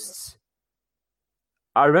diagnosed,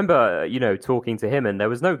 I remember talking to him, and there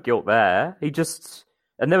was no guilt there.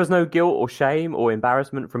 And there was no guilt or shame or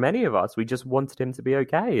embarrassment from any of us. We just wanted him to be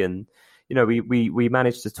okay. And, we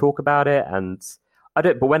managed to talk about it. And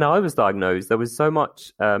but when I was diagnosed, there was so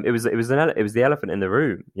much, it was the elephant in the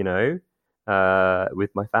room,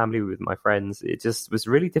 with my family, with my friends. It just was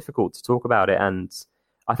really difficult to talk about it. And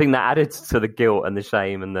I think that added to the guilt and the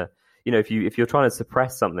shame, and if you're trying to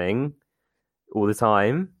suppress something all the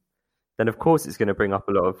time, then of course it's going to bring up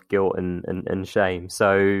a lot of guilt and shame.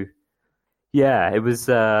 So, yeah, it was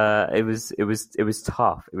tough. It was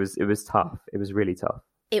tough. It was really tough.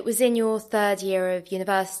 It was in your third year of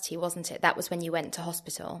university, wasn't it? That was when you went to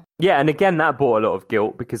hospital. Yeah, and again, that brought a lot of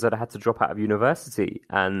guilt, because I'd had to drop out of university.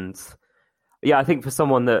 And yeah, I think for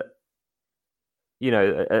someone that,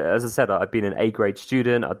 as I said, I'd been an A grade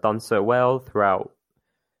student. I'd done so well through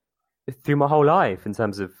my whole life in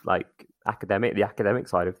terms of the academic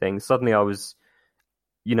side of things. Suddenly I was,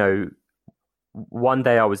 one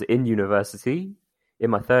day I was in university in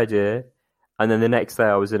my third year, and then the next day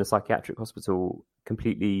I was in a psychiatric hospital,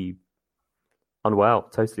 completely unwell,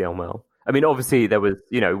 totally unwell. I mean, obviously there was,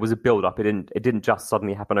 it was a build up. It didn't just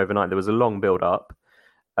suddenly happen overnight. There was a long build up.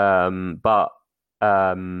 But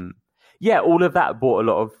all of that brought a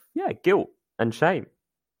lot of guilt and shame.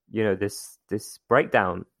 This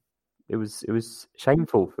breakdown. It was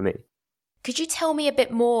shameful for me. Could you tell me a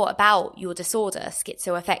bit more about your disorder,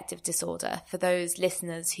 schizoaffective disorder, for those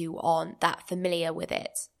listeners who aren't that familiar with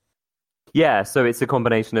it? Yeah, so it's a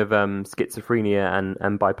combination of schizophrenia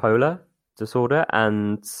and bipolar disorder.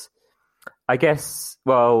 And I guess,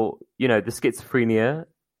 the schizophrenia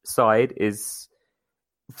side is,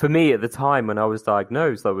 for me at the time when I was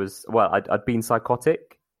diagnosed, I'd been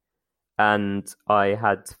psychotic, and I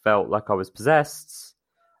had felt like I was possessed.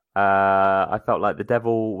 I felt like the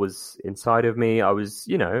devil was inside of me. I was,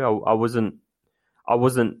 I wasn't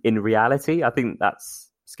in reality. I think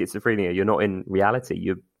that's schizophrenia. You're not in reality.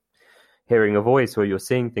 You're hearing a voice, or you're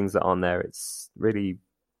seeing things that aren't there. It's really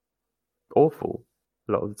awful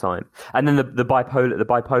a lot of the time. And then the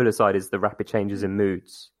bipolar side is the rapid changes in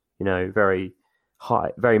moods. Very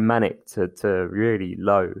high, very manic to really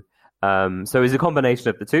low. So it's a combination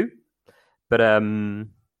of the two. But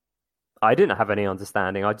I didn't have any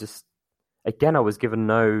understanding. I was given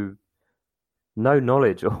no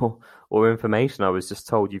knowledge or information. I was just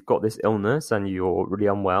told, you've got this illness and you're really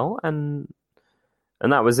unwell, and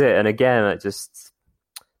that was it. And again,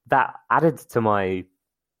 that added to my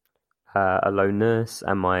aloneness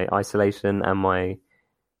and my isolation and my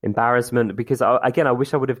embarrassment, because I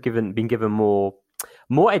wish I would have been given more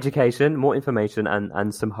more education, more information,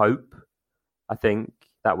 and some hope. I think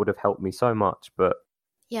that would have helped me so much. But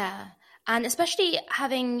yeah, and especially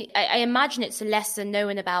having, I imagine it's a lesser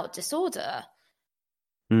known about disorder.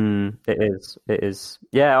 It is.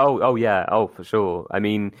 Yeah. Oh, yeah. Oh, for sure. I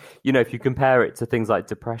mean, if you compare it to things like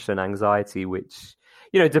depression, anxiety, which,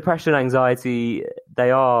 depression, anxiety,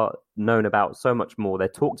 they are known about so much more. They're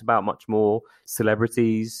talked about much more.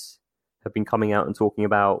 Celebrities have been coming out and talking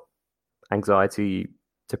about anxiety,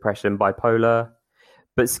 depression, bipolar,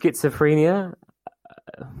 but schizophrenia,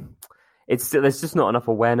 there's just not enough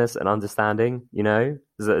awareness and understanding.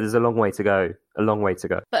 There's a long way to go.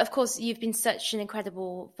 But of course, you've been such an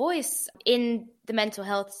incredible voice in the mental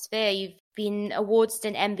health sphere. You've been awarded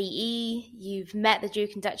an MBE. You've met the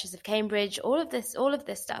Duke and Duchess of Cambridge. All of this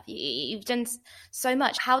stuff. You've done so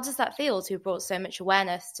much. How does that feel to have brought so much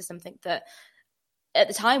awareness to something that at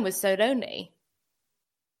the time was so lonely?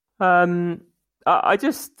 I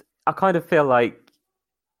kind of feel like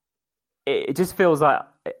it just feels like,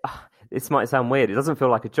 this might sound weird. It doesn't feel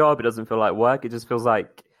like a job. It doesn't feel like work. It just feels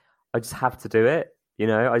like I just have to do it.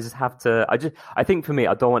 I just have to. I think for me,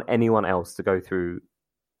 I don't want anyone else to go through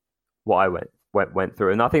what I went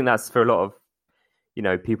through, and I think that's for a lot of,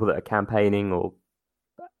 people that are campaigning or,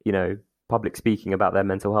 public speaking about their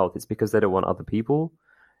mental health. It's because they don't want other people,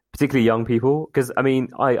 particularly young people. Because I mean,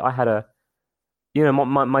 I had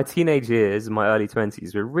my teenage years, my early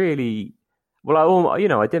 20s were really. Well, I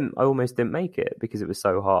almost didn't make it because it was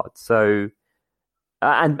so hard. So,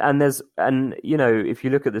 if you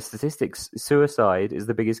look at the statistics, suicide is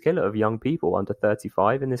the biggest killer of young people under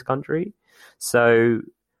 35 in this country. So,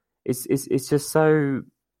 it's just so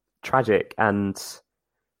tragic, and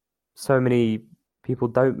so many people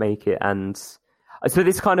don't make it, and so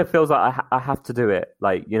this kind of feels like I have to do it.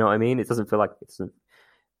 Like, you know what I mean? It doesn't feel like it's.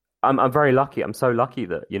 I'm very lucky. I'm so lucky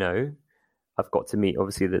that I've got to meet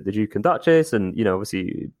obviously the Duke and Duchess, and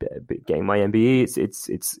obviously getting my MBE.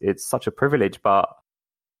 It's such a privilege, but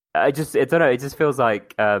I don't know. It just feels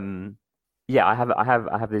like I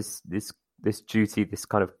have this duty, this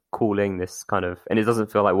kind of calling, this kind of, and it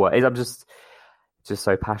doesn't feel like work. I'm just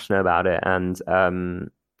so passionate about it, and I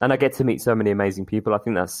get to meet so many amazing people. I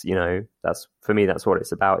think that's for me, that's what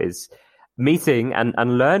it's about, is meeting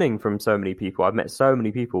and learning from so many people. I've met so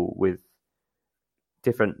many people with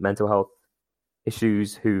different mental health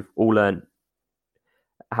issues who've all learned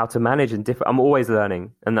how to manage and I'm always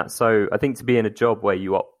learning, and that's so. I think to be in a job where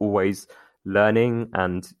you are always learning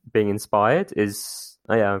and being inspired is,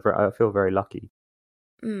 I feel very lucky.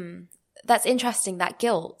 That's interesting, that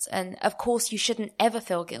guilt. And of course, you shouldn't ever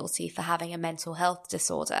feel guilty for having a mental health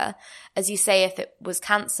disorder. As you say, if it was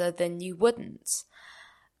cancer, then you wouldn't.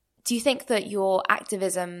 Do you think that your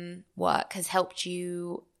activism work has helped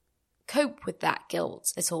you cope with that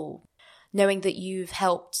guilt at all? Knowing that you've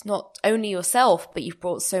helped not only yourself, but you've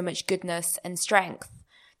brought so much goodness and strength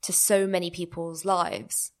to so many people's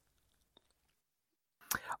lives.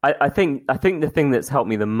 I think the thing that's helped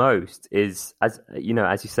me the most is, as you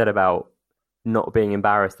said about not being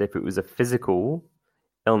embarrassed if it was a physical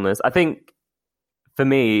illness. I think for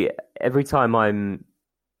me, every time I'm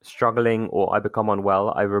struggling or I become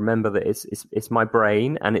unwell, I remember that it's my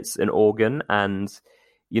brain, and it's an organ, and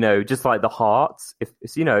just like the heart, if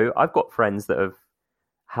it's, I've got friends that have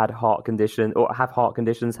had heart condition or have heart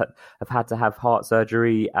conditions, have had to have heart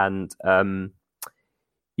surgery, and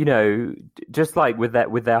just like with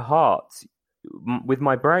their heart, with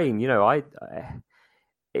my brain,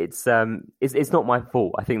 it's not my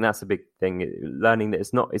fault. I think that's a big thing, learning that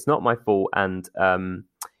it's not my fault, and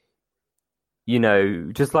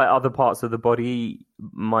just like other parts of the body,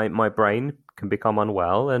 my brain can become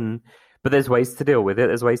unwell, but there's ways to deal with it.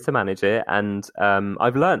 There's ways to manage it. And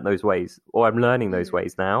I've learned those ways, or I'm learning those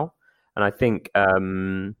ways now. And I think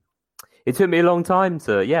it took me a long time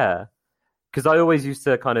to, because I always used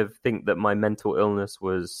to kind of think that my mental illness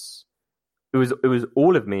was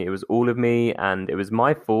all of me. It was all of me, and it was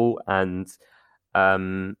my fault. And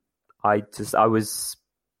I was,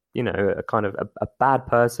 a kind of a bad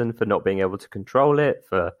person for not being able to control it.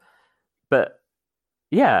 But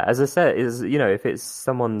yeah, as I said, if it's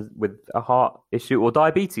someone with a heart issue or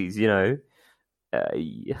diabetes, there's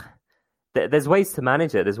ways to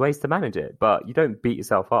manage it. There's ways to manage it, but you don't beat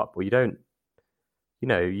yourself up, or you don't,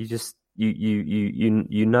 you just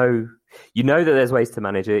you know that there's ways to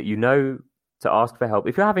manage it. To ask for help.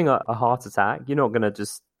 If you're having a heart attack, you're not going to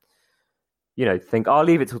just, think, I'll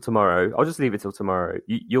leave it till tomorrow. I'll just leave it till tomorrow.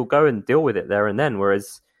 You'll go and deal with it there and then.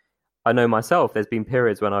 Whereas I know myself, there's been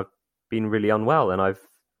periods when I've been really unwell, and I've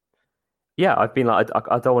been like,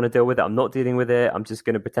 I don't want to deal with it. I'm not dealing with it. I'm just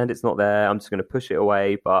going to pretend it's not there. I'm just going to push it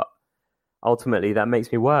away. But ultimately that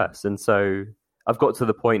makes me worse. And so I've got to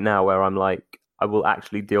the point now where I'm like, I will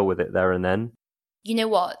actually deal with it there and then. You know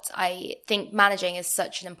what? I think managing is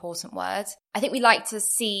such an important word. I think we like to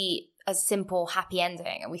see a simple, happy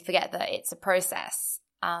ending, and we forget that it's a process.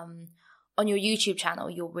 On your YouTube channel,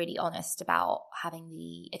 you're really honest about having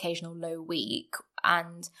the occasional low week.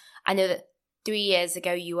 And I know that 3 years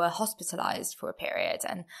ago, you were hospitalized for a period.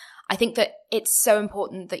 And I think that it's so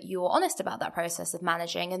important that you're honest about that process of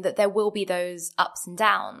managing, and that there will be those ups and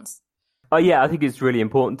downs. Oh yeah, I think it's really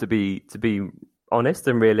important to be honest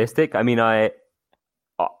and realistic. I mean, I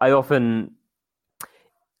often,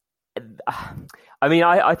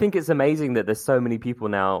 I think it's amazing that there's so many people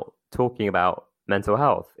now talking about mental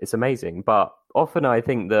health. It's amazing. But often I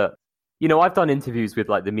think that, I've done interviews with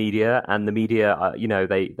like the media, and the media,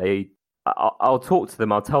 I'll talk to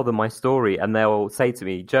them, I'll tell them my story, and they'll say to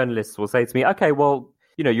me, journalists will say to me, okay, well,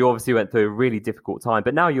 you obviously went through a really difficult time,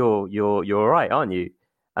 but now you're all right, aren't you?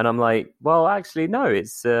 And I'm like, well, actually, no,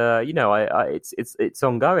 it's, it's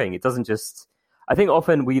ongoing. It doesn't just, I think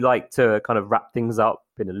often we like to kind of wrap things up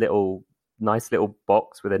in a nice little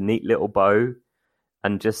box with a neat little bow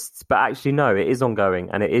but actually, no, it is ongoing,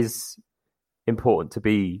 and it is important to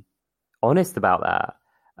be honest about that.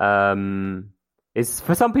 It's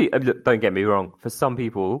for some people, don't get me wrong, for some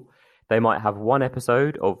people, they might have one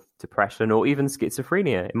episode of depression or even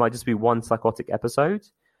schizophrenia. It might just be one psychotic episode,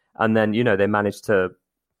 and then, they manage to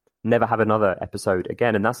never have another episode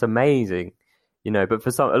again. And that's amazing, but for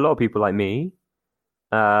a lot of people like me,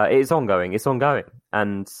 it's ongoing.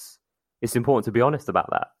 And it's important to be honest about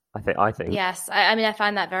that. I think. Yes. I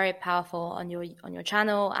find that very powerful on your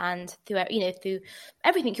channel, and through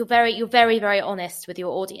everything. You're very, very honest with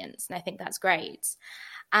your audience. And I think that's great.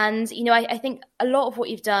 And, I think a lot of what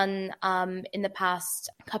you've done in the past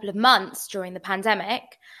couple of months during the pandemic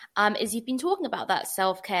is you've been talking about that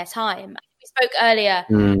self-care time. We spoke earlier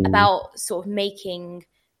about sort of making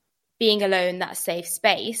being alone that safe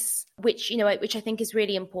space, which I think is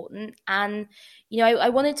really important. And, I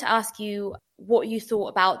wanted to ask you what you thought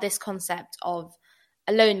about this concept of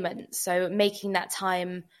alonement. So making that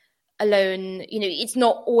time alone, it's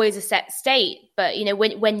not always a set state, but,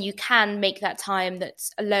 when you can make that time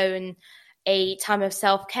that's alone a time of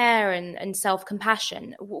self-care and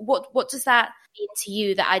self-compassion, what does that mean to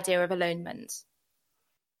you, the idea of alonement?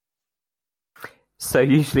 So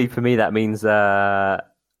usually for me, that means a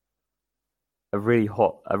really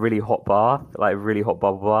hot bath, like a really hot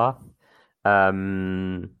bubble bath.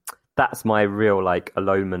 That's my real like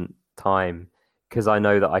alonement time, because I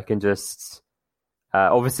know that I can just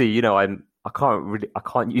obviously, I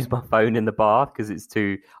can't use my phone in the bath because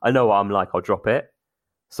I know what I'm like, I'll drop it.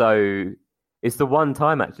 So it's the one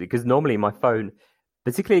time actually, because normally my phone,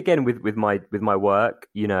 particularly again with my work,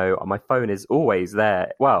 my phone is always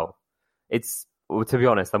there. Well, to be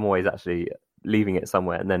honest, I'm always actually leaving it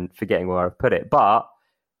somewhere and then forgetting where I've put it. But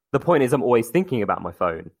the point is, I'm always thinking about my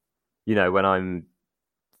phone.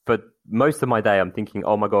 For most of my day, I'm thinking,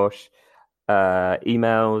 oh my gosh,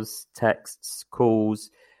 emails, texts, calls.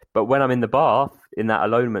 But when I'm in the bath, in that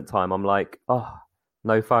alonement time, I'm like, oh,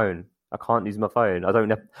 no phone. I can't use my phone. I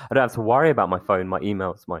don't have to worry about my phone, my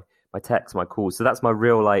emails, my texts, my calls. So that's my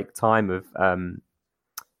real like time of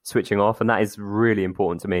switching off, and that is really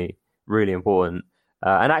important to me. Really important.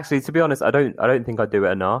 And actually, to be honest, I don't think I do it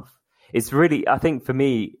enough. It's really, I think for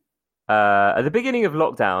me, at the beginning of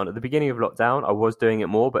lockdown, I was doing it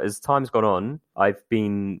more, but as time's gone on, I've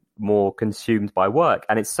been more consumed by work,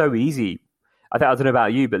 and it's so easy. I don't know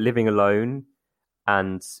about you, but living alone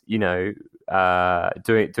and, doing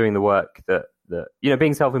the work that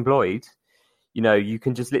being self-employed, you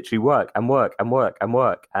can just literally work and work and work and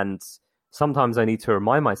work. And sometimes I need to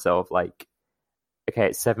remind myself, like, okay,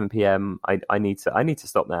 it's 7 p.m. I need to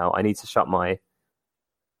stop now. I need to shut my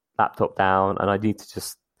laptop down, and I need to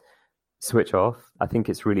just switch off. I think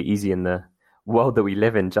it's really easy in the world that we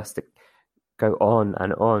live in just to go on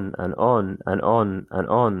and on and on and on and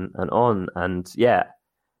on and on. And yeah,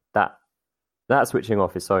 that switching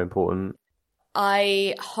off is so important.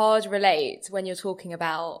 I hard relate when you're talking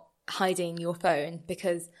about hiding your phone,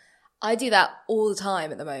 because I do that all the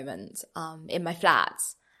time at the moment in my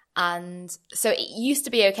flats. And so it used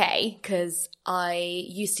to be okay, because I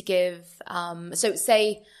used to give, so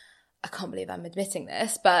say, I can't believe I'm admitting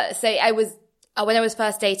this, but say when I was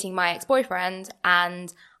first dating my ex-boyfriend,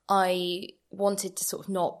 and I wanted to sort of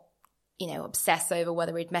not, obsess over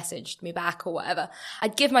whether he'd messaged me back or whatever,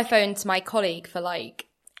 I'd give my phone to my colleague for like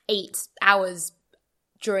 8 hours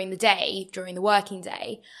during the working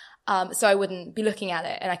day, so I wouldn't be looking at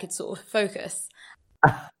it and I could sort of focus.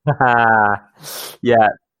 Yeah.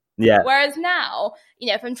 Yeah. Whereas now,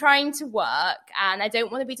 if I'm trying to work and I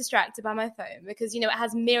don't want to be distracted by my phone because, it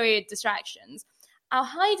has myriad distractions, I'll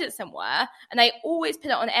hide it somewhere and I always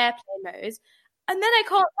put it on airplane mode and then I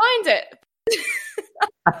can't find it.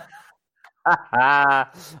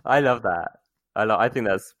 I love that. I think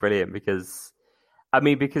that's brilliant because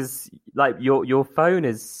like your phone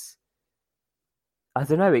is, I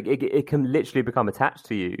don't know, it can literally become attached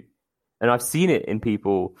to you. And I've seen it in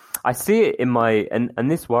people. I see it in my, and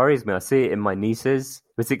this worries me. I see it in my nieces,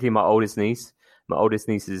 particularly my oldest niece. My oldest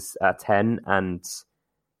niece is 10, and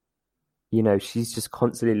she's just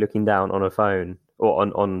constantly looking down on her phone or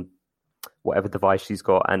on whatever device she's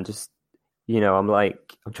got, and just I'm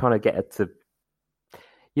trying to get her to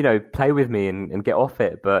play with me and get off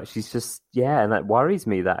it, but she's just and that worries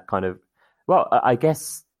me. That kind of, well, I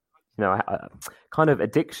guess kind of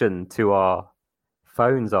addiction to our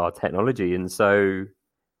phones, our technology. And so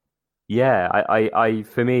I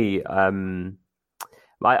for me, I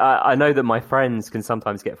know that my friends can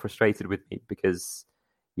sometimes get frustrated with me because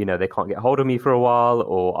they can't get hold of me for a while,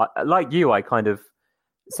 or like you, I kind of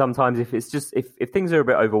sometimes, if it's just if things are a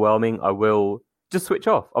bit overwhelming, I will just switch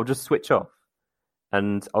off. I'll just switch off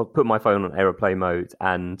and I'll put my phone on airplane mode.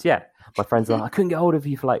 And my friends are like, I couldn't get hold of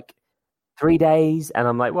you for like 3 days, and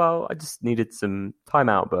I'm like, well, I just needed some time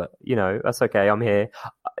out, but that's okay. I'm here.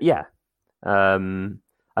 I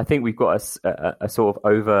think we've got a sort of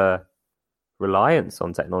over reliance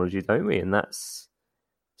on technology, don't we? And that's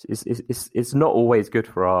it's not always good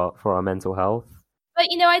for our mental health. But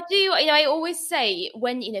I always say,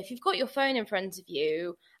 when if you've got your phone in front of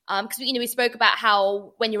you, because we spoke about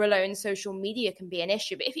how when you're alone, social media can be an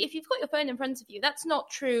issue. But if you've got your phone in front of you, that's not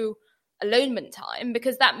true alonement time,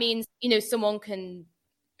 because that means someone can,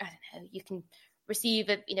 I don't know, you can receive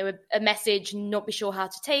a message and not be sure how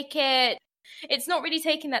to take it. It's not really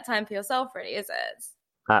taking that time for yourself, really, is it?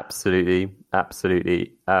 Absolutely.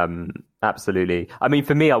 I mean,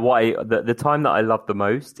 for me, the time that I love the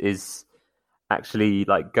most is actually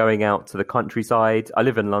like going out to the countryside. I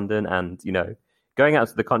live in London, and going out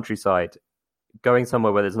to the countryside, going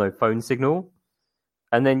somewhere where there's no phone signal,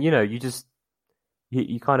 and then you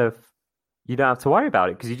kind of, you don't have to worry about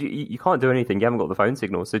it because you can't do anything. You haven't got the phone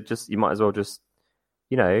signal, so you might as well just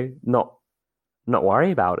not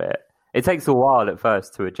worry about it. It takes a while at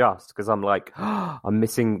first to adjust because I'm like, oh, I'm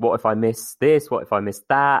missing. What if I miss this? What if I miss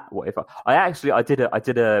that? What if I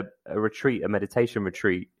did a retreat, a meditation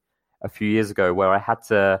retreat a few years ago where I had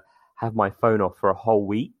to have my phone off for a whole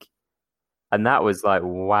week, and that was like,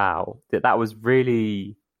 wow, that was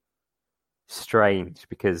really strange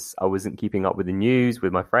because I wasn't keeping up with the news,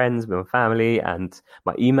 with my friends, with my family, and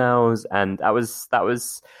my emails, and that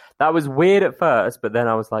was weird at first. But then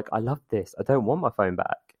I was like, I love this. I don't want my phone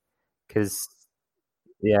back. Because,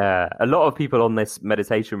 a lot of people on this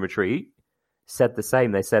meditation retreat said the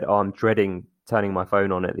same. They said, "Oh, I'm dreading turning my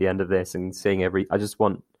phone on at the end of this and seeing I just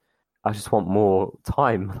want more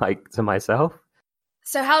time, like, to myself."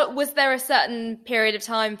 So, how was there a certain period of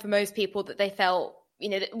time for most people that they felt?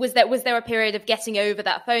 Was there a period of getting over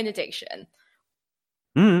that phone addiction?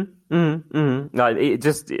 Like, it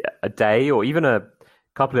just a day or even a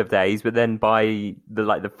couple of days, but then by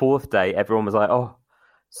the fourth day, everyone was like, "Oh,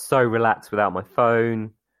 so relaxed without my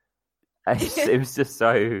phone." It was just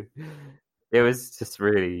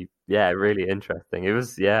really, really interesting. It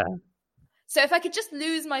was, So if I could just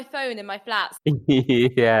lose my phone in my flat,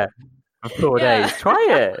 for 4 days, try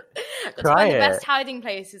it. Try it. The best hiding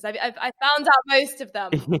places. I found out most of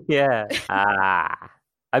them.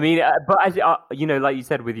 I mean, but as like you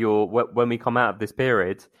said, with when we come out of this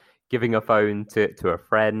period, giving a phone to a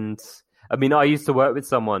friend. I mean, I used to work with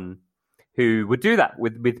someone who would do that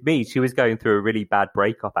with me. She was going through a really bad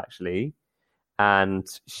breakup, actually, and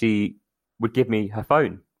she would give me her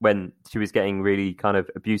phone when she was getting really kind of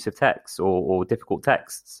abusive texts or difficult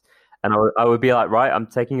texts. And I would be like, right, I'm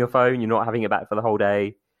taking your phone. You're not having it back for the whole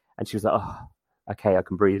day. And she was like, oh, okay, I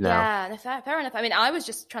can breathe now. Yeah, no, fair enough. I mean, I was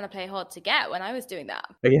just trying to play hard to get when I was doing that.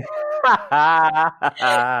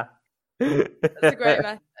 That's a great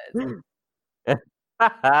method.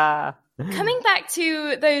 Coming back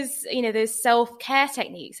to those self-care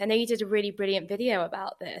techniques, I know you did a really brilliant video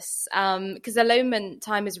about this, because alonement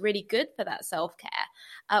time is really good for that self-care.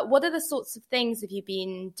 What are the sorts of things have you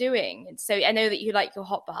been doing? So I know that you like your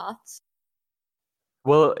hot baths.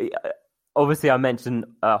 Well, obviously I mentioned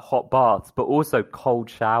hot baths, but also cold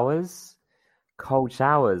showers. Cold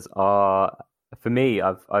showers are, for me,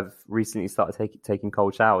 I've recently started taking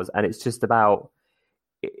cold showers, and it's just about,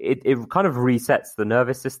 it kind of resets the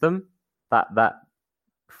nervous system. That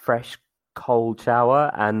fresh cold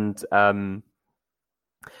shower, and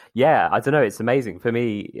Yeah, I don't know. It's amazing for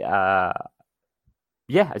me. Yeah,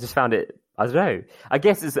 I just found it. I don't know. I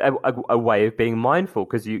guess it's a way of being mindful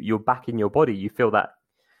because you're back in your body. You feel that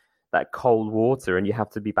cold water, and you have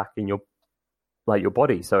to be back in your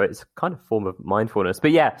body. So it's kind of a form of mindfulness.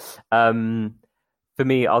 But yeah, for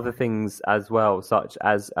me, other things as well, such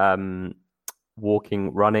as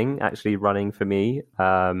walking, running. Actually, running for me.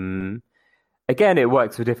 Again, it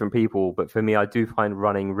works for different people, but for me, I do find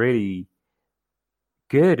running really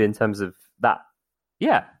good in terms of that.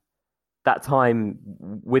 Yeah, that time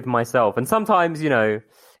with myself. And sometimes,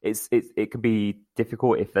 it can be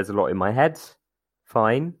difficult if there's a lot in my head.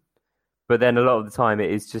 Fine, but then a lot of the time,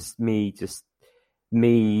 it is just me.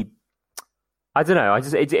 I don't know.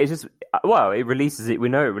 It just well, it releases it. We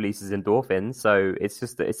know it releases endorphins, so it's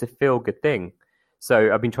a feel good thing.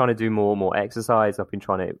 So I've been trying to do more exercise. I've been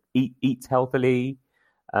trying to eat healthily.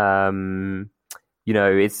 It's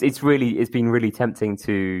been really tempting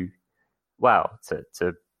to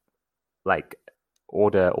like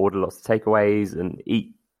order lots of takeaways and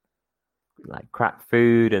eat like crap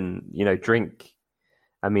food and drink.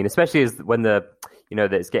 I mean, especially as when that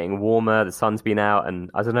it's getting warmer, the sun's been out,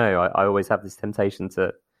 and I don't know. I always have this temptation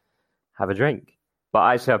to have a drink, but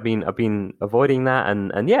actually I've been avoiding that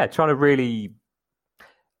and yeah, trying to really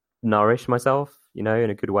nourish myself, in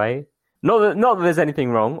a good way. Not that there's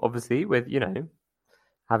anything wrong, obviously, with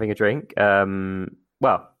having a drink.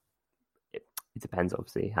 Well, it depends,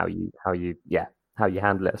 obviously, how you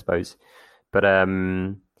handle it, I suppose. But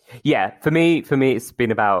yeah, for me, it's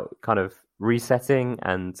been about kind of resetting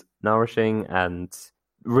and nourishing and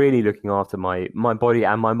really looking after my body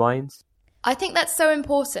and my mind. I think that's so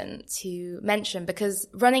important to mention because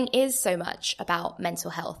running is so much about mental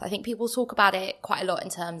health. I think people talk about it quite a lot in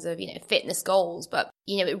terms of, fitness goals, but,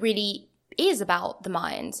 it really is about the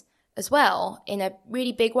mind as well in a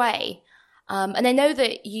really big way. And I know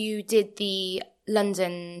that you did the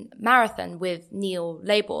London Marathon with Neil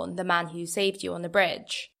Laybourne, the man who saved you on the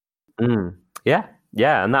bridge. Yeah.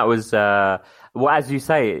 And that was, as you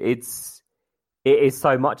say, it is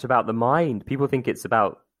so much about the mind. People think it's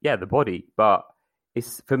about, the body, but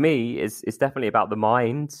for me, it's definitely about the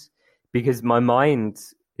mind because my mind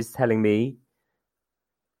is telling me,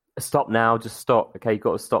 stop now, just stop. Okay, you've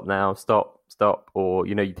got to stop now, stop. Or,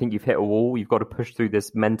 you think you've hit a wall, you've got to push through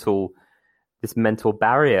this mental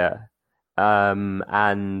barrier.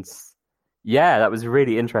 And yeah, that was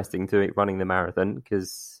really interesting running the marathon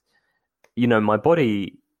because, my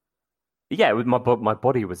body, my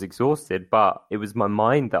body was exhausted, but it was my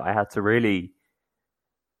mind that I had to really,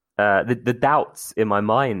 the doubts in my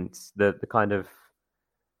mind, the kind of,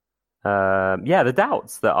 the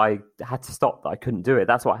doubts that I had to stop, that I couldn't do it.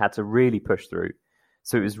 That's what I had to really push through.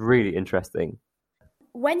 So it was really interesting.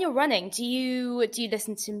 When you're running, do you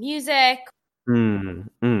listen to music?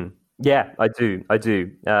 Yeah, I do. I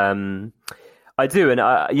do. And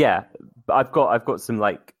I've got some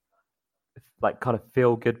like kind of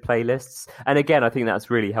feel good playlists. And again, I think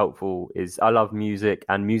that's really helpful. Is I love music,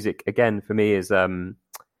 and music again for me is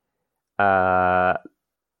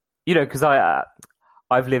because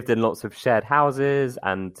I've lived in lots of shared houses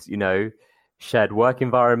and shared work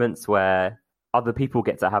environments where other people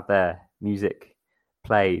get to have their music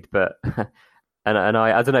played, but and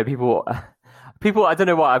I don't know, people I don't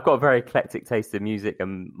know why, I've got a very eclectic taste in music,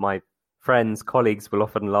 and my friends, colleagues will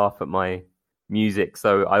often laugh at my music,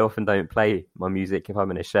 so I often don't play my music if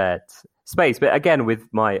I'm in a shared space. But again, with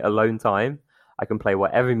my alone time, I can play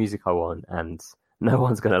whatever music I want and no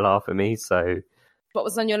one's going to laugh at me. So what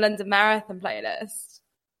was on your London Marathon playlist?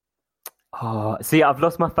 Oh, see, I've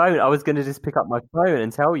lost my phone. I was going to just pick up my phone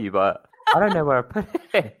and tell you, but I don't know where I put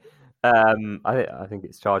it. I think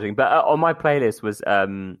it's charging. But on my playlist was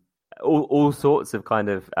all sorts of kind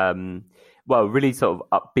of really sort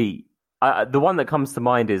of upbeat. The one that comes to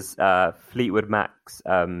mind is Fleetwood Mac's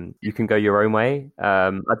 "You Can Go Your Own Way."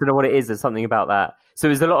 I don't know what it is. There's something about that. So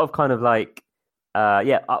there's a lot of kind of like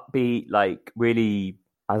upbeat, like really,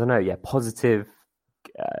 I don't know, positive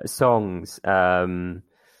songs.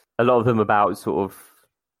 A lot of them about sort of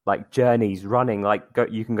like journeys, running, like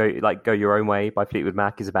you can go your own way by Fleetwood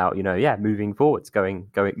Mac is about, moving forwards,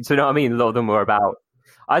 going. So you know what I mean? A lot of them were about,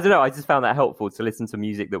 I don't know, I just found that helpful to listen to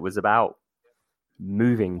music that was about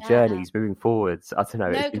moving journeys, moving forwards. I don't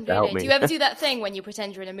know. No, completely. Do you ever do that thing when you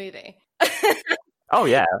pretend you're in a movie? Oh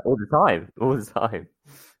yeah, all the time.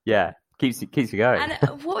 Yeah, keeps you going. And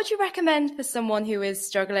what would you recommend for someone who is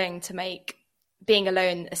struggling to make being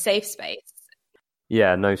alone a safe space?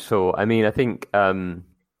 Yeah, no, sure. I mean, I think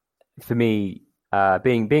for me,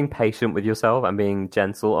 being patient with yourself and being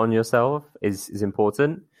gentle on yourself is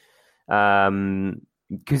important.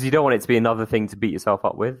 because you don't want it to be another thing to beat yourself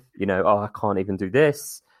up with. Oh, I can't even do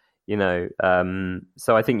this. So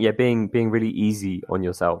I think being really easy on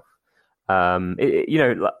yourself.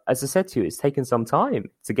 As I said to you, it's taken some time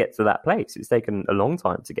to get to that place. It's taken a long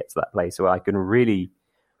time to get to that place where I can really,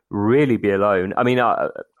 really be alone. I mean,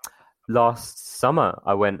 last summer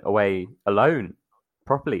I went away alone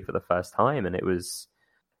properly for the first time, and it was,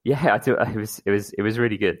 it was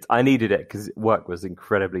really good. I needed it because work was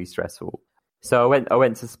incredibly stressful. So I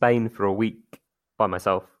went to Spain for a week by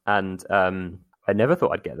myself, and I never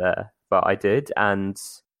thought I'd get there, but I did. And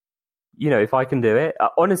if I can do it,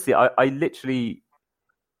 honestly, I literally,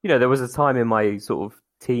 there was a time in my sort of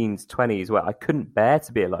teens, 20s where I couldn't bear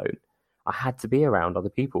to be alone. I had to be around other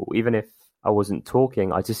people, even if I wasn't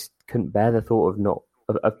talking. I just couldn't bear the thought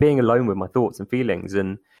of being alone with my thoughts and feelings.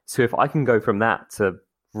 And so if I can go from that to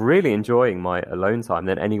really enjoying my alone time,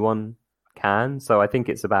 then anyone can. So I think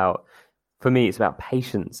for me, it's about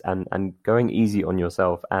patience and going easy on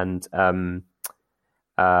yourself. And for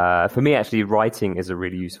me, actually, writing is a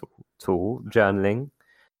really useful tool. Journaling.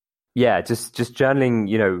 Yeah, just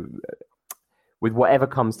journaling, with whatever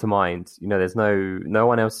comes to mind. There's no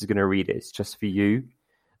one else is going to read it. It's just for you.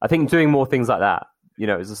 I think doing more things like that,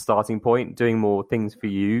 is a starting point. Doing more things for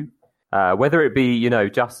you, whether it be,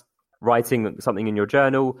 just writing something in your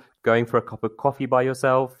journal, going for a cup of coffee by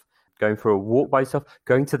yourself, going for a walk by yourself,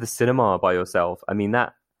 going to the cinema by yourself. I mean,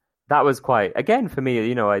 that was quite, again, for me,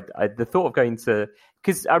 I the thought of going to,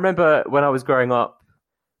 because I remember when I was growing up,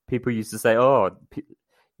 people used to say, oh,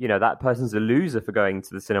 that person's a loser for going to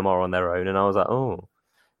the cinema on their own. And I was like, oh.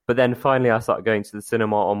 But then finally I started going to the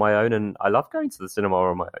cinema on my own, and I love going to the cinema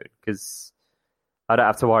on my own because I don't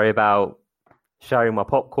have to worry about sharing my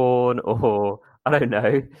popcorn or, I don't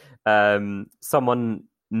know, someone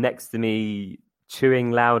next to me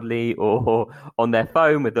chewing loudly or on their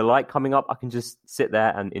phone with the light coming up. I can just sit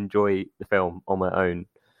there and enjoy the film on my own.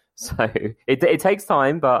 So it takes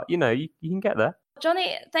time, but, you can get there.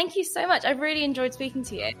 Johnny, thank you so much. I've really enjoyed speaking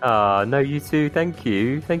to you. No, you too. Thank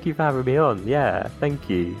you. Thank you for having me on. Yeah, thank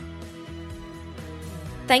you.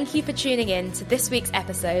 Thank you for tuning in to this week's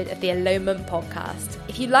episode of the Alonement Podcast.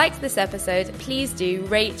 If you liked this episode, please do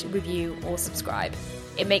rate, review, or subscribe.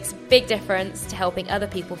 It makes a big difference to helping other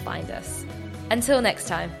people find us. Until next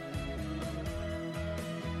time.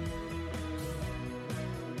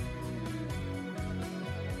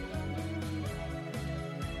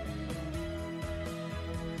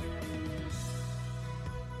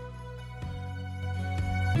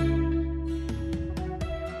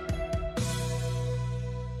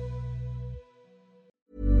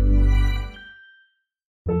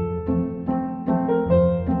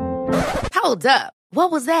 Hold up. What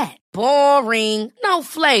was that? Boring. No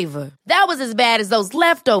flavor. That was as bad as those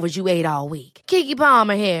leftovers you ate all week. Keke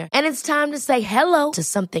Palmer here, and it's time to say hello to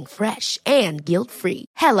something fresh and guilt-free.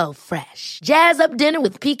 Hello Fresh. Jazz up dinner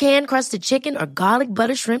with pecan-crusted chicken or garlic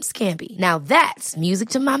butter shrimp scampi. Now that's music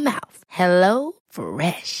to my mouth. Hello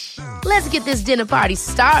Fresh. Let's get this dinner party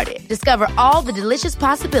started. Discover all the delicious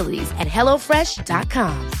possibilities at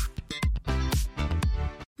HelloFresh.com.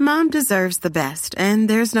 Mom deserves the best, and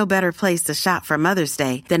there's no better place to shop for Mother's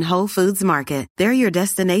Day than Whole Foods Market. They're your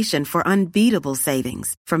destination for unbeatable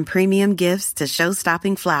savings, from premium gifts to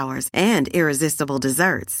show-stopping flowers and irresistible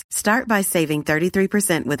desserts. Start by saving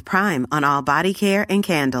 33% with Prime on all body care and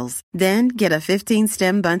candles. Then get a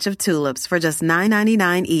 15-stem bunch of tulips for just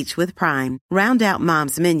 $9.99 each with Prime. Round out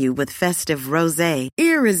Mom's menu with festive rosé,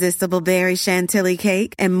 irresistible berry chantilly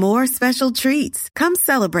cake, and more special treats. Come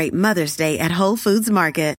celebrate Mother's Day at Whole Foods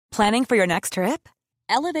Market. Planning for your next trip?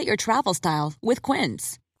 Elevate your travel style with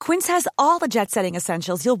Quince. Quince has all the jet-setting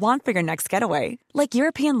essentials you'll want for your next getaway, like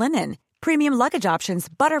European linen, premium luggage options,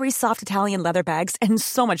 buttery soft Italian leather bags, and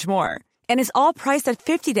so much more. And is all priced at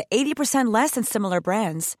 50 to 80% less than similar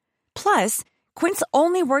brands. Plus, Quince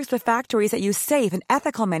only works with factories that use safe and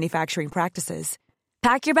ethical manufacturing practices.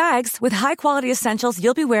 Pack your bags with high-quality essentials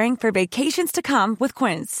you'll be wearing for vacations to come with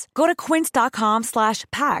Quince. Go to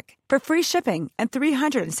quince.com/pack for free shipping and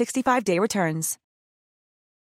 365-day returns.